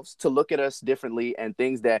ourselves to look at us differently, and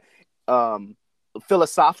things that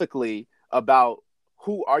philosophically about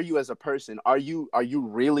who are you as a person? Are you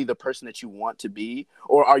really the person that you want to be?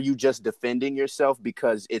 Or are you just defending yourself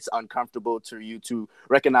because it's uncomfortable to you to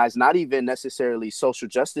recognize not even necessarily social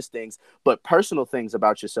justice things, but personal things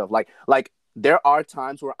about yourself? Like there are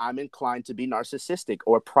times where I'm inclined to be narcissistic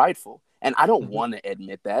or prideful, and I don't want to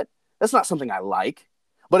admit that. That's not something I like.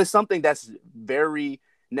 But it's something that's very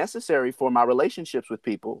necessary for my relationships with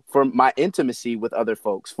people, for my intimacy with other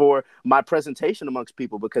folks, for my presentation amongst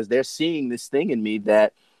people, because they're seeing this thing in me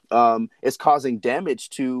that is causing damage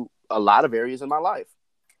to a lot of areas in my life.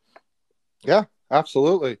 Yeah,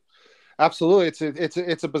 absolutely. Absolutely.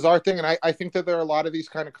 It's a bizarre thing. And I think that there are a lot of these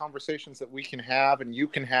kind of conversations that we can have and you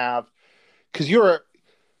can have, because you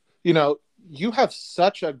have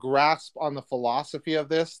such a grasp on the philosophy of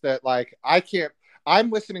this that, like,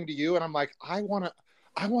 I'm listening to you and I'm like, I want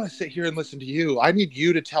to sit here and listen to you. I need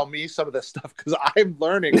you to tell me some of this stuff, because I'm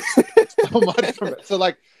learning so much from it. So,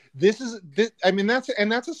 like, that's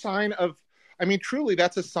a sign of, truly,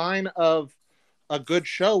 that's a sign of a good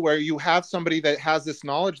show, where you have somebody that has this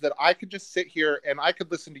knowledge that I could just sit here and I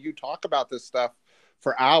could listen to you talk about this stuff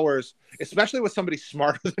for hours, especially with somebody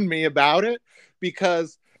smarter than me about it,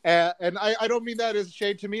 because and I don't mean that as a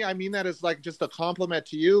shade to me. I mean that as, like, just a compliment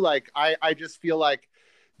to you. Like, I just feel like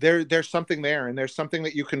there's something there, and there's something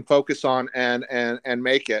that you can focus on and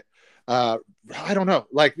make it. I don't know.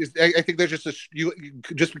 Like, I think there's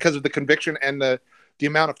just because of the conviction and the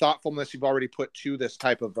amount of thoughtfulness you've already put to this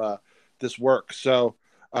type of this work. So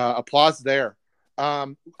applause there. I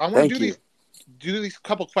want to do do these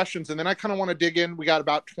couple questions, and then I kind of want to dig in. We got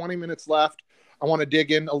about 20 minutes left. I want to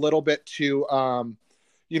dig in a little bit to,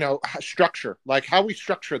 structure, like how we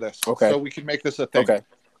structure this, so we can make this a thing.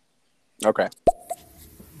 Okay.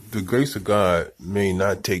 The grace of God may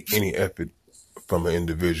not take any effort from an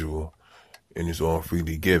individual, and it's all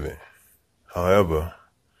freely given. However,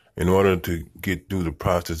 in order to get through the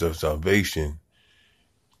process of salvation,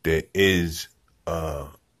 there is a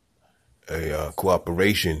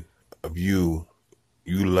cooperation of you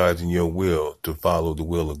utilizing your will to follow the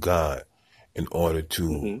will of God in order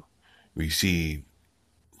to receive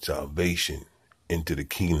salvation into the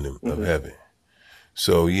kingdom of heaven.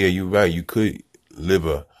 So yeah, you're right. You could live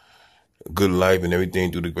a good life and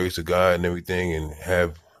everything through the grace of God and everything and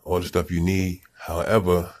have all the stuff you need.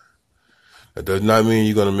 However, that does not mean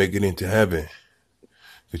you're going to make it into heaven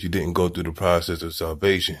because you didn't go through the process of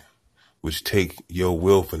salvation, which take your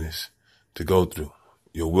willfulness to go through.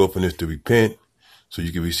 Your willfulness to repent so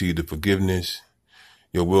you can receive the forgiveness.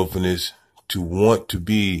 Your willfulness to want to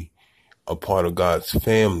be a part of God's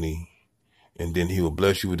family, and then he will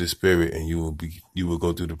bless you with the Spirit, and you will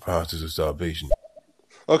go through the process of salvation.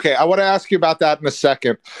 Okay, I want to ask you about that in a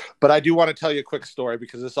second, but I do want to tell you a quick story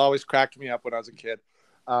because this always cracked me up when I was a kid.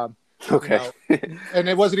 Okay. And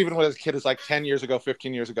it wasn't even when I was a kid. It's like 10 years ago,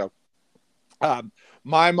 15 years ago.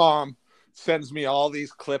 My mom sends me all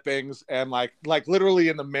these clippings and like literally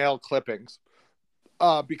in the mail clippings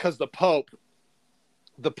because the Pope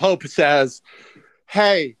says,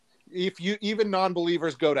 hey, if you even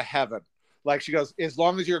non-believers go to heaven. Like she goes, as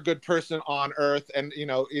long as you're a good person on earth, and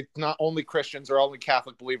it's not only Christians or only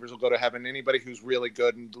Catholic believers will go to heaven. Anybody who's really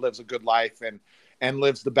good and lives a good life and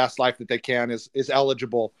lives the best life that they can is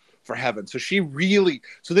eligible for heaven. So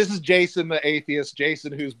this is Jason, the atheist,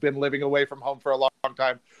 Jason, who's been living away from home for a long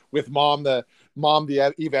time with mom, the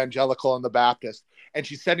evangelical and the Baptist. And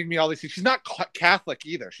she's sending me all these things. She's not Catholic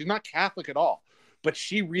either. She's not Catholic at all. But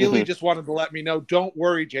she really just wanted to let me know, don't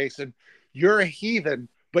worry, Jason, you're a heathen,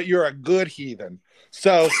 but you're a good heathen.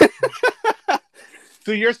 So,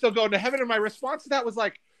 so you're still going to heaven. And my response to that was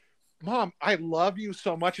like, Mom, I love you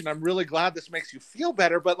so much. And I'm really glad this makes you feel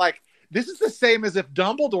better. But like, this is the same as if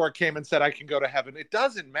Dumbledore came and said, I can go to heaven. It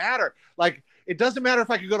doesn't matter. Like, it doesn't matter if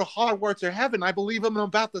I could go to Hogwarts or heaven. I believe him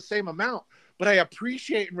about the same amount. But I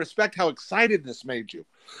appreciate and respect how excited this made you.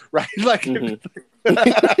 Right? Like,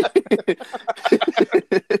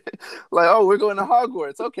 like, oh, we're going to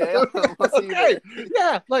Hogwarts. Okay. Okay.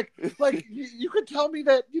 Yeah. Like you could tell me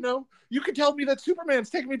that, you could tell me that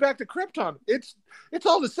Superman's taking me back to Krypton. It's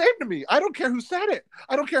all the same to me. I don't care who said it.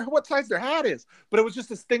 I don't care what size their hat is. But it was just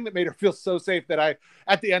this thing that made her feel so safe that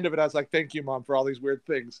at the end of it, I was like, thank you, Mom, for all these weird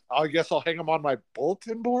things. I guess I'll hang them on my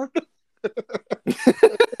bulletin board.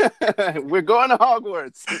 We're going to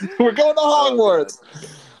Hogwarts. We're going to Hogwarts.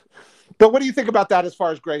 But what do you think about that as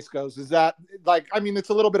far as grace goes? Is that like, I mean, it's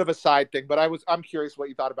a little bit of a side thing, but I'm curious what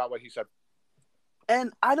you thought about what he said.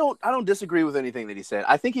 And I don't disagree with anything that he said.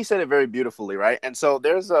 I think he said it very beautifully, right? And so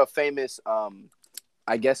there's a famous,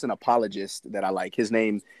 I guess, an apologist that I like. His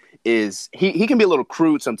name is, he can be a little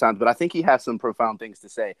crude sometimes, but I think he has some profound things to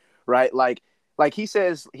say, right? Like he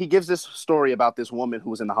says, he gives this story about this woman who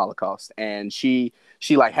was in the Holocaust, and she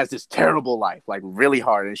like has this terrible life, like really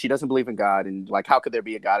hard, and she doesn't believe in God, and like, how could there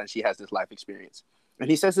be a God? And she has this life experience. And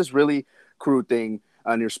he says this really crude thing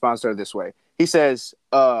in response to her this way. He says,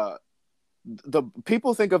 the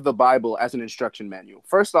people think of the Bible as an instruction manual.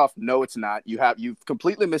 First off, no, it's not. You've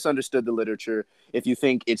completely misunderstood the literature if you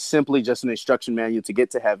think it's simply just an instruction manual to get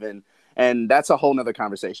to heaven. And that's a whole nother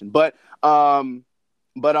conversation. But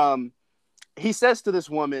he says to this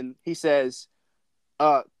woman, he says,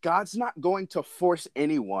 God's not going to force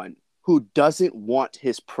anyone who doesn't want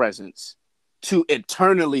his presence to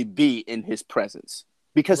eternally be in his presence,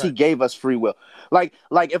 because he gave us free will.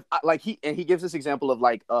 He gives this example of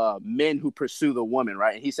like men who pursue the woman,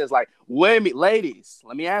 right? And he says, like, wait, ladies,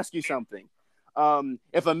 let me ask you something.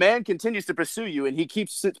 If a man continues to pursue you and he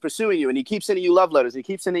keeps pursuing you and he keeps sending you love letters,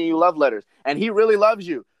 and he really loves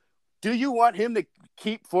you, do you want him to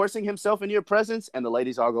keep forcing himself into your presence? And the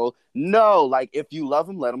ladies all go, no, like, if you love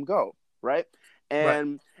him, let him go. Right.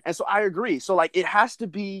 And so I agree. So like, it has to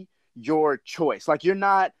be your choice. Like, you're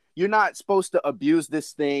not supposed to abuse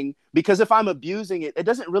this thing, because if I'm abusing it, it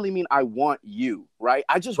doesn't really mean I want you. Right.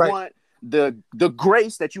 I just want the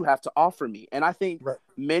grace that you have to offer me. And I think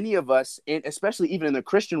many of us, and especially even in the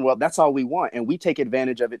Christian world, that's all we want. And we take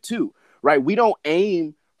advantage of it too. Right. We don't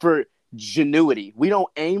aim for genuity. We don't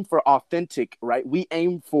aim for authentic, right? We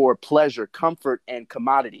aim for pleasure, comfort, and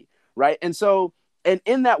commodity, right? And so, and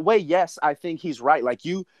in that way, yes, I think he's right. Like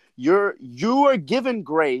you are given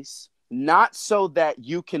grace not so that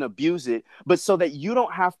you can abuse it, but so that you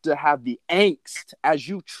don't have to have the angst as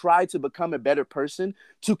you try to become a better person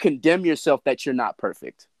to condemn yourself that you're not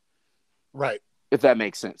perfect. Right. If that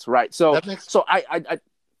makes sense. Right. So,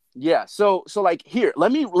 yeah. So like, here,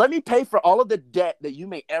 let me pay for all of the debt that you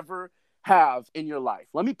may ever have in your life.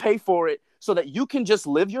 Let me pay for it so that you can just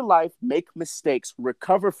live your life, make mistakes,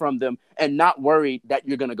 recover from them, and not worry that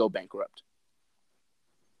you're going to go bankrupt.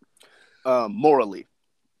 Morally.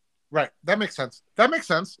 Right. That makes sense.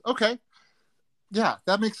 Okay. Yeah,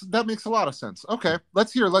 that makes a lot of sense. Okay. We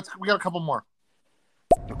got a couple more.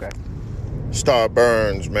 Okay. Star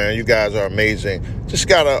Burns, man, you guys are amazing. Just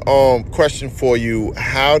got a question for you.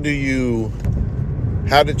 How did you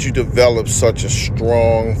develop such a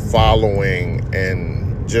strong following,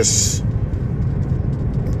 and just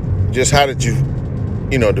how did you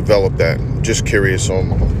develop that? Just curious.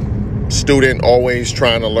 Student, always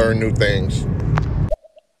trying to learn new things.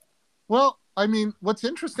 Well, I mean, what's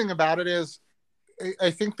interesting about it is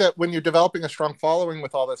I think that when you're developing a strong following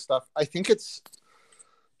with all this stuff, I think it's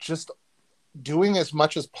just doing as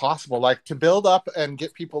much as possible, like to build up and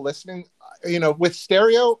get people listening. With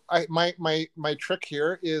stereo, my trick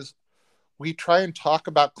here is we try and talk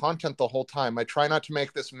about content the whole time. I try not to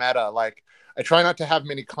make this meta. Like, I try not to have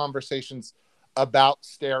many conversations about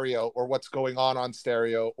stereo or what's going on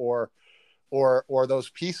stereo or those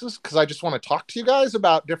pieces, because I just want to talk to you guys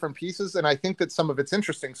about different pieces, and I think that some of it's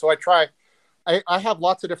interesting. So I have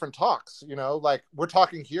lots of different talks. Like we're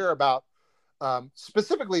talking here about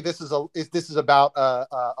specifically this is about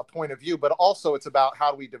a point of view, but also it's about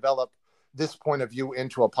how do we develop this point of view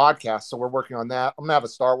into a podcast. So we're working on that. I'm gonna have a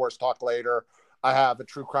Star Wars talk later. I have a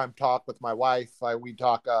true crime talk with my wife. We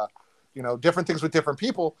talk different things with different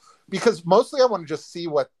people, because mostly I want to just see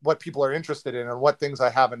what people are interested in and what things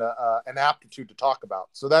I have an aptitude to talk about.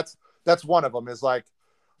 So that's one of them, is like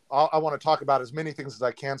I want to talk about as many things as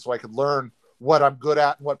I can so I could learn what I'm good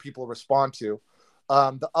at and what people respond to.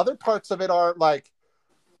 The other parts of it are like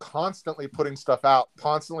constantly putting stuff out,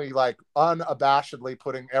 constantly like unabashedly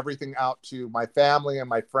putting everything out to my family and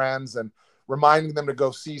my friends and reminding them to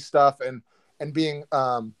go see stuff and being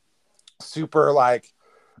super like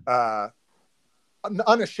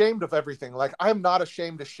unashamed of everything. Like, I'm not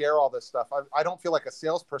ashamed to share all this stuff. I don't feel like a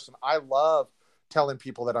salesperson. I love telling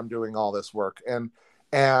people that I'm doing all this work, and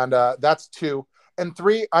that's 2. And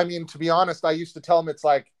 3, I mean, to be honest, I used to tell them it's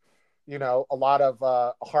like, a lot of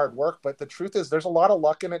hard work, but the truth is there's a lot of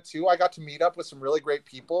luck in it too. I got to meet up with some really great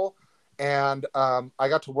people, and I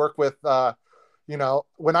got to work with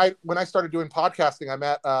when I started doing podcasting, I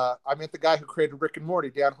met the guy who created Rick and Morty,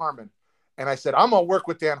 Dan Harmon. And I said, I'm going to work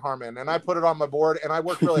with Dan Harmon. And I put it on my board, and I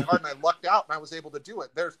worked really hard, and I lucked out, and I was able to do it.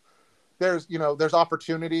 There's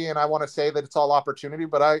opportunity, and I want to say that it's all opportunity,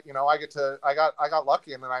 but I got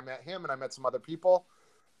lucky, and then I met him, and I met some other people,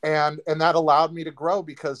 and that allowed me to grow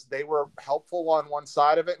because they were helpful on one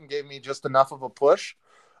side of it and gave me just enough of a push.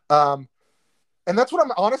 And that's what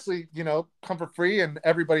I'm honestly, Comfort Free and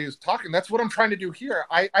everybody who's talking, that's what I'm trying to do here.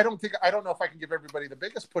 I don't know if I can give everybody the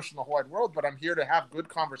biggest push in the whole wide world, but I'm here to have good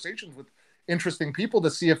conversations with interesting people to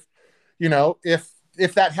see if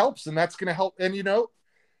that helps, and that's going to help. And,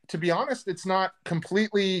 to be honest, it's not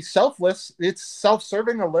completely selfless. It's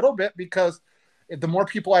self-serving a little bit, because the more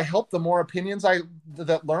people I help, the more opinions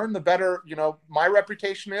that learn, the better, my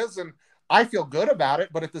reputation is, and I feel good about it.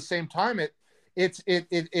 But at the same time, it's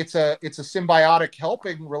a symbiotic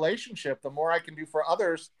helping relationship. The more I can do for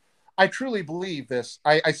others, I truly believe this.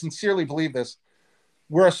 I sincerely believe this.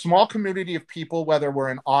 We're a small community of people, whether we're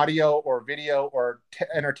in audio or video or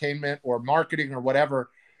entertainment or marketing or whatever.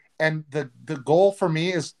 And the goal for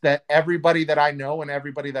me is that everybody that I know and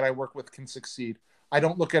everybody that I work with can succeed. I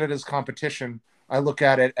don't look at it as competition. I look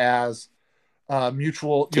at it as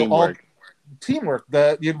mutual teamwork. Teamwork.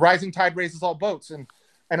 The rising tide raises all boats. And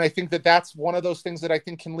I think that that's one of those things that I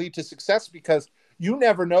think can lead to success, because you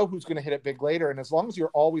never know who's going to hit it big later. And as long as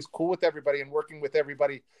you're always cool with everybody and working with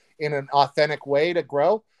everybody in an authentic way to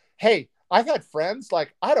grow. Hey, I've had friends,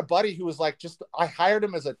 like I had a buddy who was like, I hired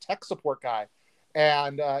him as a tech support guy.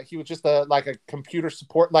 And he was just a computer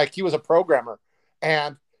support, like he was a programmer.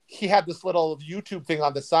 And he had this little YouTube thing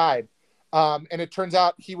on the side. And it turns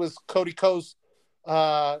out he was Cody Ko's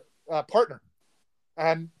partner.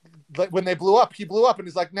 And when they blew up, he blew up, and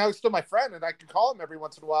he's like, now he's still my friend, and I can call him every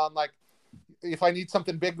once in a while, and like, if I need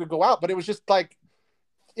something big to go out. But it was just like,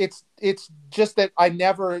 it's just that I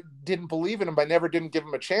never didn't believe in him. I never didn't give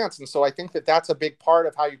him a chance. And so I think that that's a big part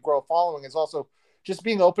of how you grow a following, is also just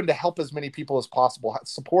being open to help as many people as possible,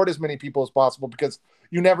 support as many people as possible, because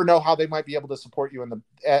you never know how they might be able to support you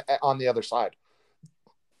on the other side.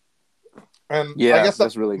 And I Yeah, guess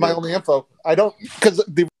that's really my good. only info. I don't, because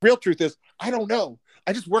the real truth is, I don't know.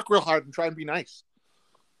 I just work real hard and try and be nice.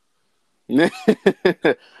 And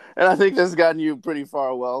I think that's gotten you pretty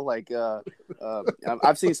far. Well, like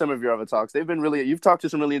I've seen some of your other talks. They've been really. You've talked to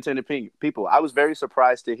some really entertaining people. I was very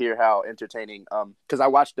surprised to hear how entertaining. Because I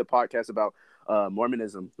watched the podcast about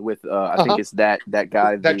Mormonism with I think it's that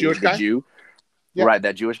guy, that Jewish the guy? Jew. Yeah. Right,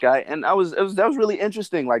 that Jewish guy, and that was really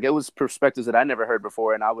interesting. Like, it was perspectives that I never heard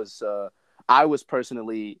before, and I was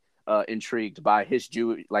personally intrigued by his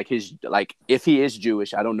if he is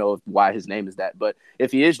Jewish. I don't know why his name is that, but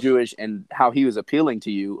if he is Jewish and how he was appealing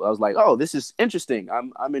to you, I was like, oh, this is interesting.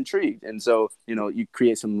 I'm intrigued, and so you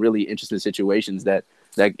create some really interesting situations that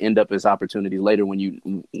end up as opportunities later when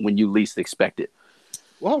you least expect it.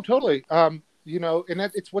 Well, totally. And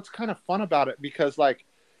it's what's kind of fun about it, because like,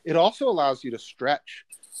 it also allows you to stretch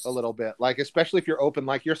a little bit, like, especially if you're open,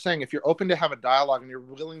 like you're saying, if you're open to have a dialogue and you're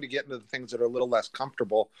willing to get into the things that are a little less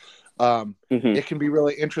comfortable, it can be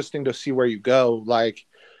really interesting to see where you go. Like,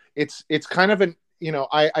 it's kind of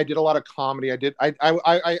I did a lot of comedy.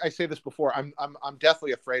 I say this before. I'm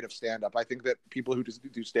definitely afraid of stand up. I think that people who just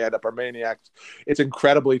do stand up are maniacs. It's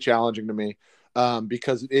incredibly challenging to me.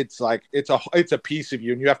 Because it's like, it's a piece of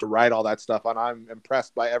you and you have to write all that stuff. And I'm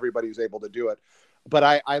impressed by everybody who's able to do it. But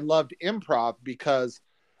I loved improv because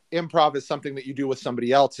improv is something that you do with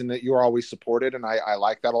somebody else and that you're always supported. And I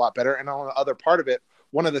like that a lot better. And on the other part of it,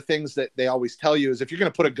 one of the things that they always tell you is, if you're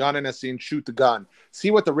going to put a gun in a scene, shoot the gun,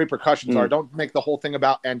 see what the repercussions are. Don't make the whole thing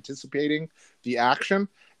about anticipating the action.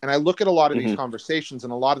 And I look at a lot of these conversations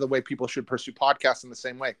and a lot of the way people should pursue podcasts in the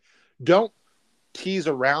same way. Don't tease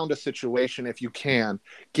around a situation. If you can,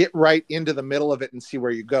 get right into the middle of it and see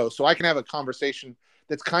where you go. So I can have a conversation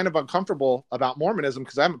that's kind of uncomfortable about Mormonism,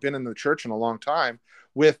 because I haven't been in the church in a long time,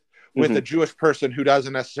 with a Jewish person who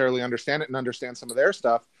doesn't necessarily understand it and understand some of their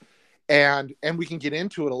stuff. And we can get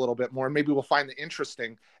into it a little bit more, and maybe we'll find it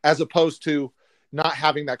interesting, as opposed to not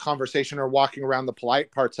having that conversation or walking around the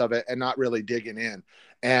polite parts of it and not really digging in.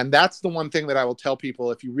 And that's the one thing that I will tell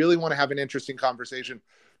people. If you really want to have an interesting conversation,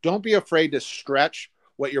 don't be afraid to stretch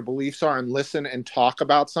what your beliefs are and listen and talk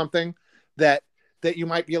about something that you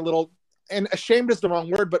might be a little, and ashamed is the wrong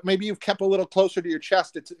word, but maybe you've kept a little closer to your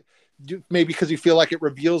chest. It's maybe because you feel like it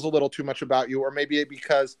reveals a little too much about you, or maybe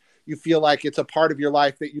because you feel like it's a part of your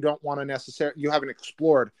life that you don't want to you haven't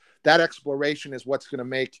explored. That exploration is what's going to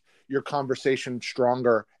make your conversation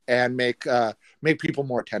stronger and make people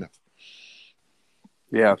more attentive.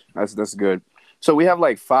 Yeah, that's good. So we have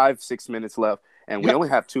like 5-6 minutes left, and we only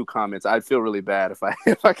have 2 comments. I'd feel really bad if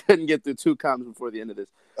I couldn't get through 2 comments before the end of this.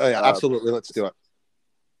 Oh yeah, absolutely. Let's do it.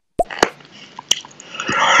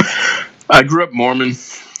 I grew up Mormon,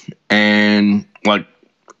 and like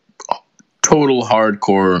total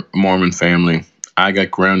hardcore Mormon family. I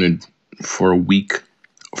got grounded for a week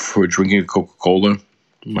for drinking Coca-Cola.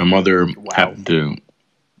 My mother happened to,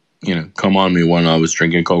 come on me when I was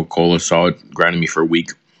drinking Coca-Cola, saw it, grounded me for a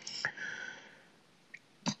week.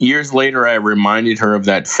 Years later, I reminded her of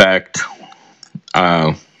that fact,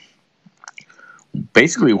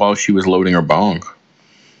 basically while she was loading her bong.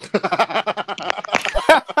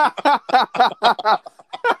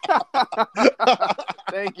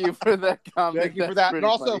 Thank you for that comment. Thank you for that. And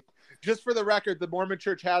also, funny. Just for the record, the Mormon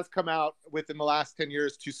Church has come out within the last 10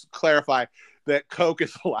 years to clarify that Coke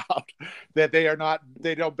is allowed, that they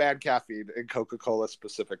don't ban caffeine in Coca-Cola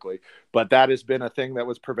specifically. But that has been a thing that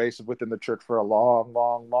was pervasive within the church for a long,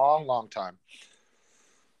 long, long, long time.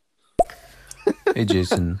 Hey,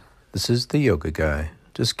 Jason, this is the yoga guy.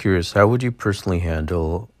 Just curious, how would you personally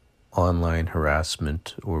handle online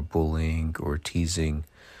harassment or bullying or teasing?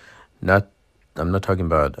 I'm not talking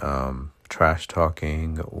about trash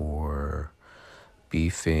talking or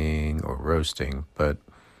beefing or roasting, but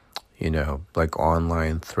like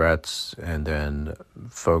online threats, and then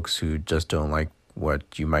folks who just don't like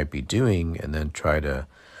what you might be doing and then try to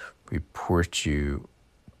report you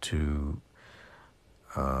to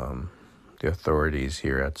the authorities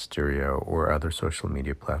here at Stereo or other social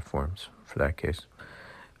media platforms for that case.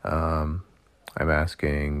 I'm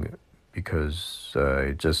asking because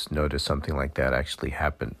I just noticed something like that actually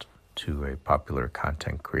happened to a popular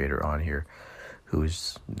content creator on here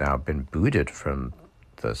who's now been booted from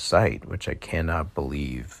the site, which I cannot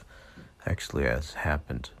believe actually has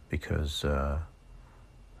happened, because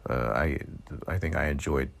I think I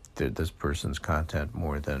enjoyed this person's content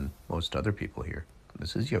more than most other people here.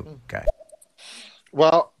 This is Yoga Guy.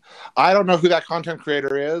 Well, I don't know who that content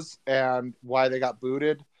creator is and why they got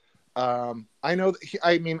booted. I know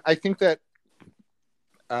that I think that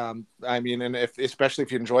and especially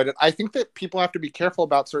if you enjoyed it, I think that people have to be careful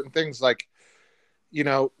about certain things. Like, you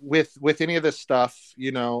know, with any of this stuff,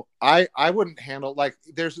 you know, I wouldn't handle, like,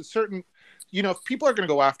 there's a certain, you know, if people are going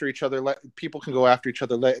to go after each other, people can go after each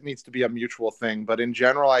other. It needs to be a mutual thing. But in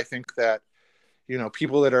general, I think that, you know,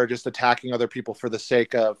 people that are just attacking other people for the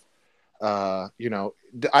sake of, you know,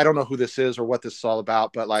 I don't know who this is or what this is all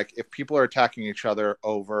about, but like, if people are attacking each other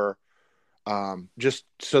over, just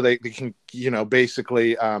so they can, you know,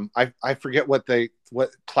 basically, I forget what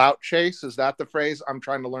clout chase, is that the phrase? I'm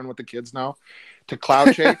trying to learn what the kids know, to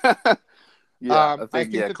clout chase. I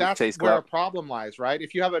think that's where a problem lies, right?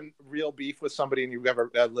 If you have a real beef with somebody and you have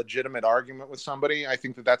a legitimate argument with somebody, I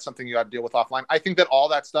think that that's something you got to deal with offline. I think that all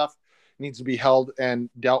that stuff needs to be held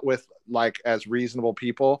and dealt with like as reasonable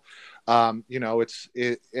people. You know,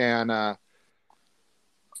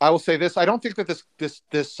 I will say this: I don't think that this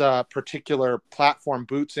particular platform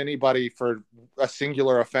boots anybody for a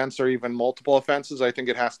singular offense or even multiple offenses. I think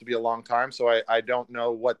it has to be a long time. So I don't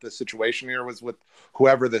know what the situation here was with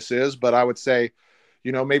whoever this is, but I would say,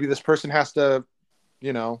 you know, maybe this person has to,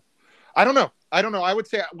 you know, I don't know. I would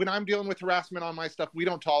say when I'm dealing with harassment on my stuff, we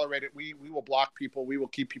don't tolerate it. We will block people. We will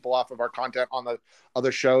keep people off of our content on the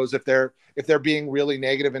other shows if they're being really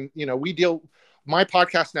negative. And, you know, my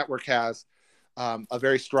podcast network has a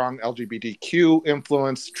very strong LGBTQ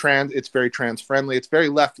influence. It's very trans friendly. It's very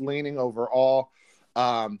left leaning overall.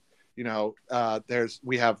 You know,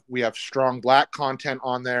 we have strong Black content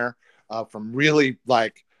on there from really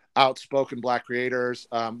like outspoken Black creators.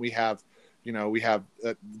 We have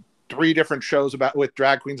 3 different shows with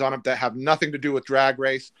drag queens on it that have nothing to do with Drag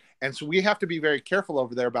Race. And so we have to be very careful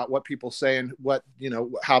over there about what people say and what, you know,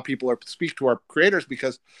 how people speak to our creators,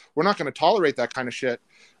 because we're not going to tolerate that kind of shit,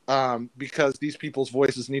 because these people's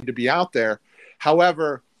voices need to be out there.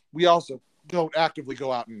 However, we also don't actively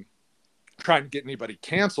go out and try and get anybody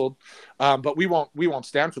canceled. But we won't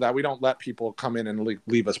stand for that. We don't let people come in and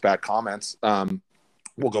leave us bad comments.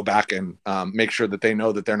 We'll go back and make sure that they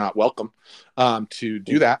know that they're not welcome to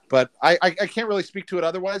do that. But I can't really speak to it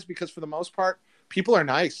otherwise, because for the most part, people are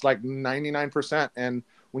nice, like 99%. And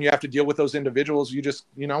when you have to deal with those individuals, you just,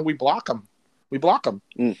 you know, we block them. What do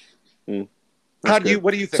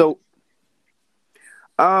you think? So,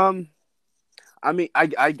 I mean,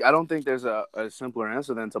 I don't think there's a simpler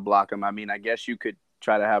answer than to block them. I mean, I guess you could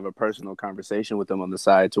try to have a personal conversation with them on the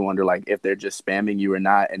side to wonder, like, if they're just spamming you or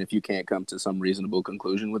not. And if you can't come to some reasonable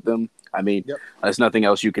conclusion with them, I mean, there's nothing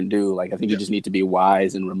else you can do. Like, I think you just need to be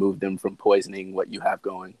wise and remove them from poisoning what you have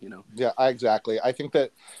going, you know? Yeah, exactly. I think that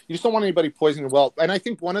you just don't want anybody poisoning your well. And I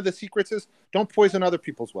think one of the secrets is don't poison other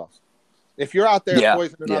people's wells. If you're out there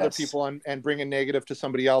poisoning other people and bringing negative to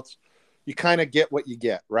somebody else, you kind of get what you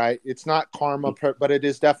get, right? It's not karma, but it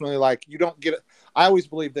is definitely like, you don't get it. I always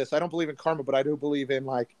believe this. I don't believe in karma, but I do believe in,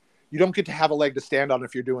 like, you don't get to have a leg to stand on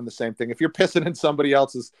if you're doing the same thing. If you're pissing in somebody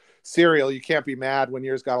else's cereal, you can't be mad when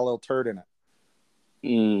yours got a little turd in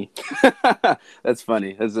it. That's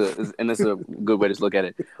funny. That's a good way to look at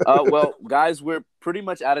it. Well, guys, we're pretty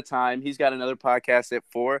much out of time. He's got another podcast at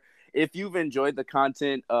 4. If you've enjoyed the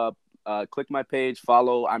content, click my page,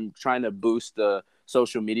 follow. I'm trying to boost the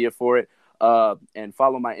social media for it, and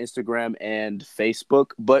follow my Instagram and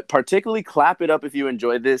Facebook, but particularly clap it up if you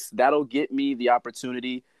enjoyed this. That'll get me the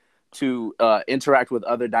opportunity to interact with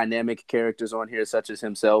other dynamic characters on here, such as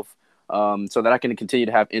himself, so that I can continue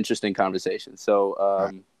to have interesting conversations. So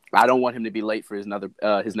I don't want him to be late for his next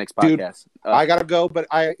podcast. Dude, I gotta go, but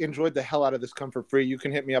I enjoyed the hell out of this Comfort Free. You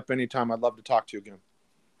can hit me up anytime. I'd love to talk to you again.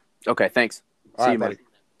 Okay, thanks. See you, buddy.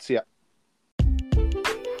 See ya.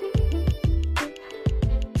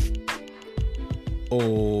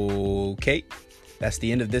 Okay, that's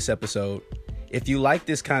the end of this episode. If you like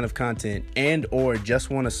this kind of content and or just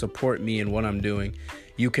want to support me in what I'm doing,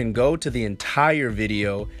 you can go to the entire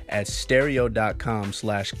video at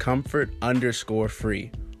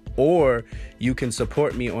stereo.com/comfort_free, or you can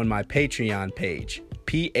support me on my Patreon page,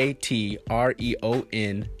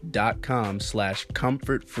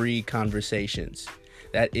 patreon.com/comfortfreeconversations.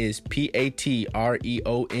 That is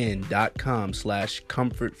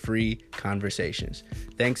patreon.com/comfortfreeconversations.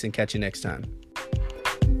 Thanks, and catch you next time.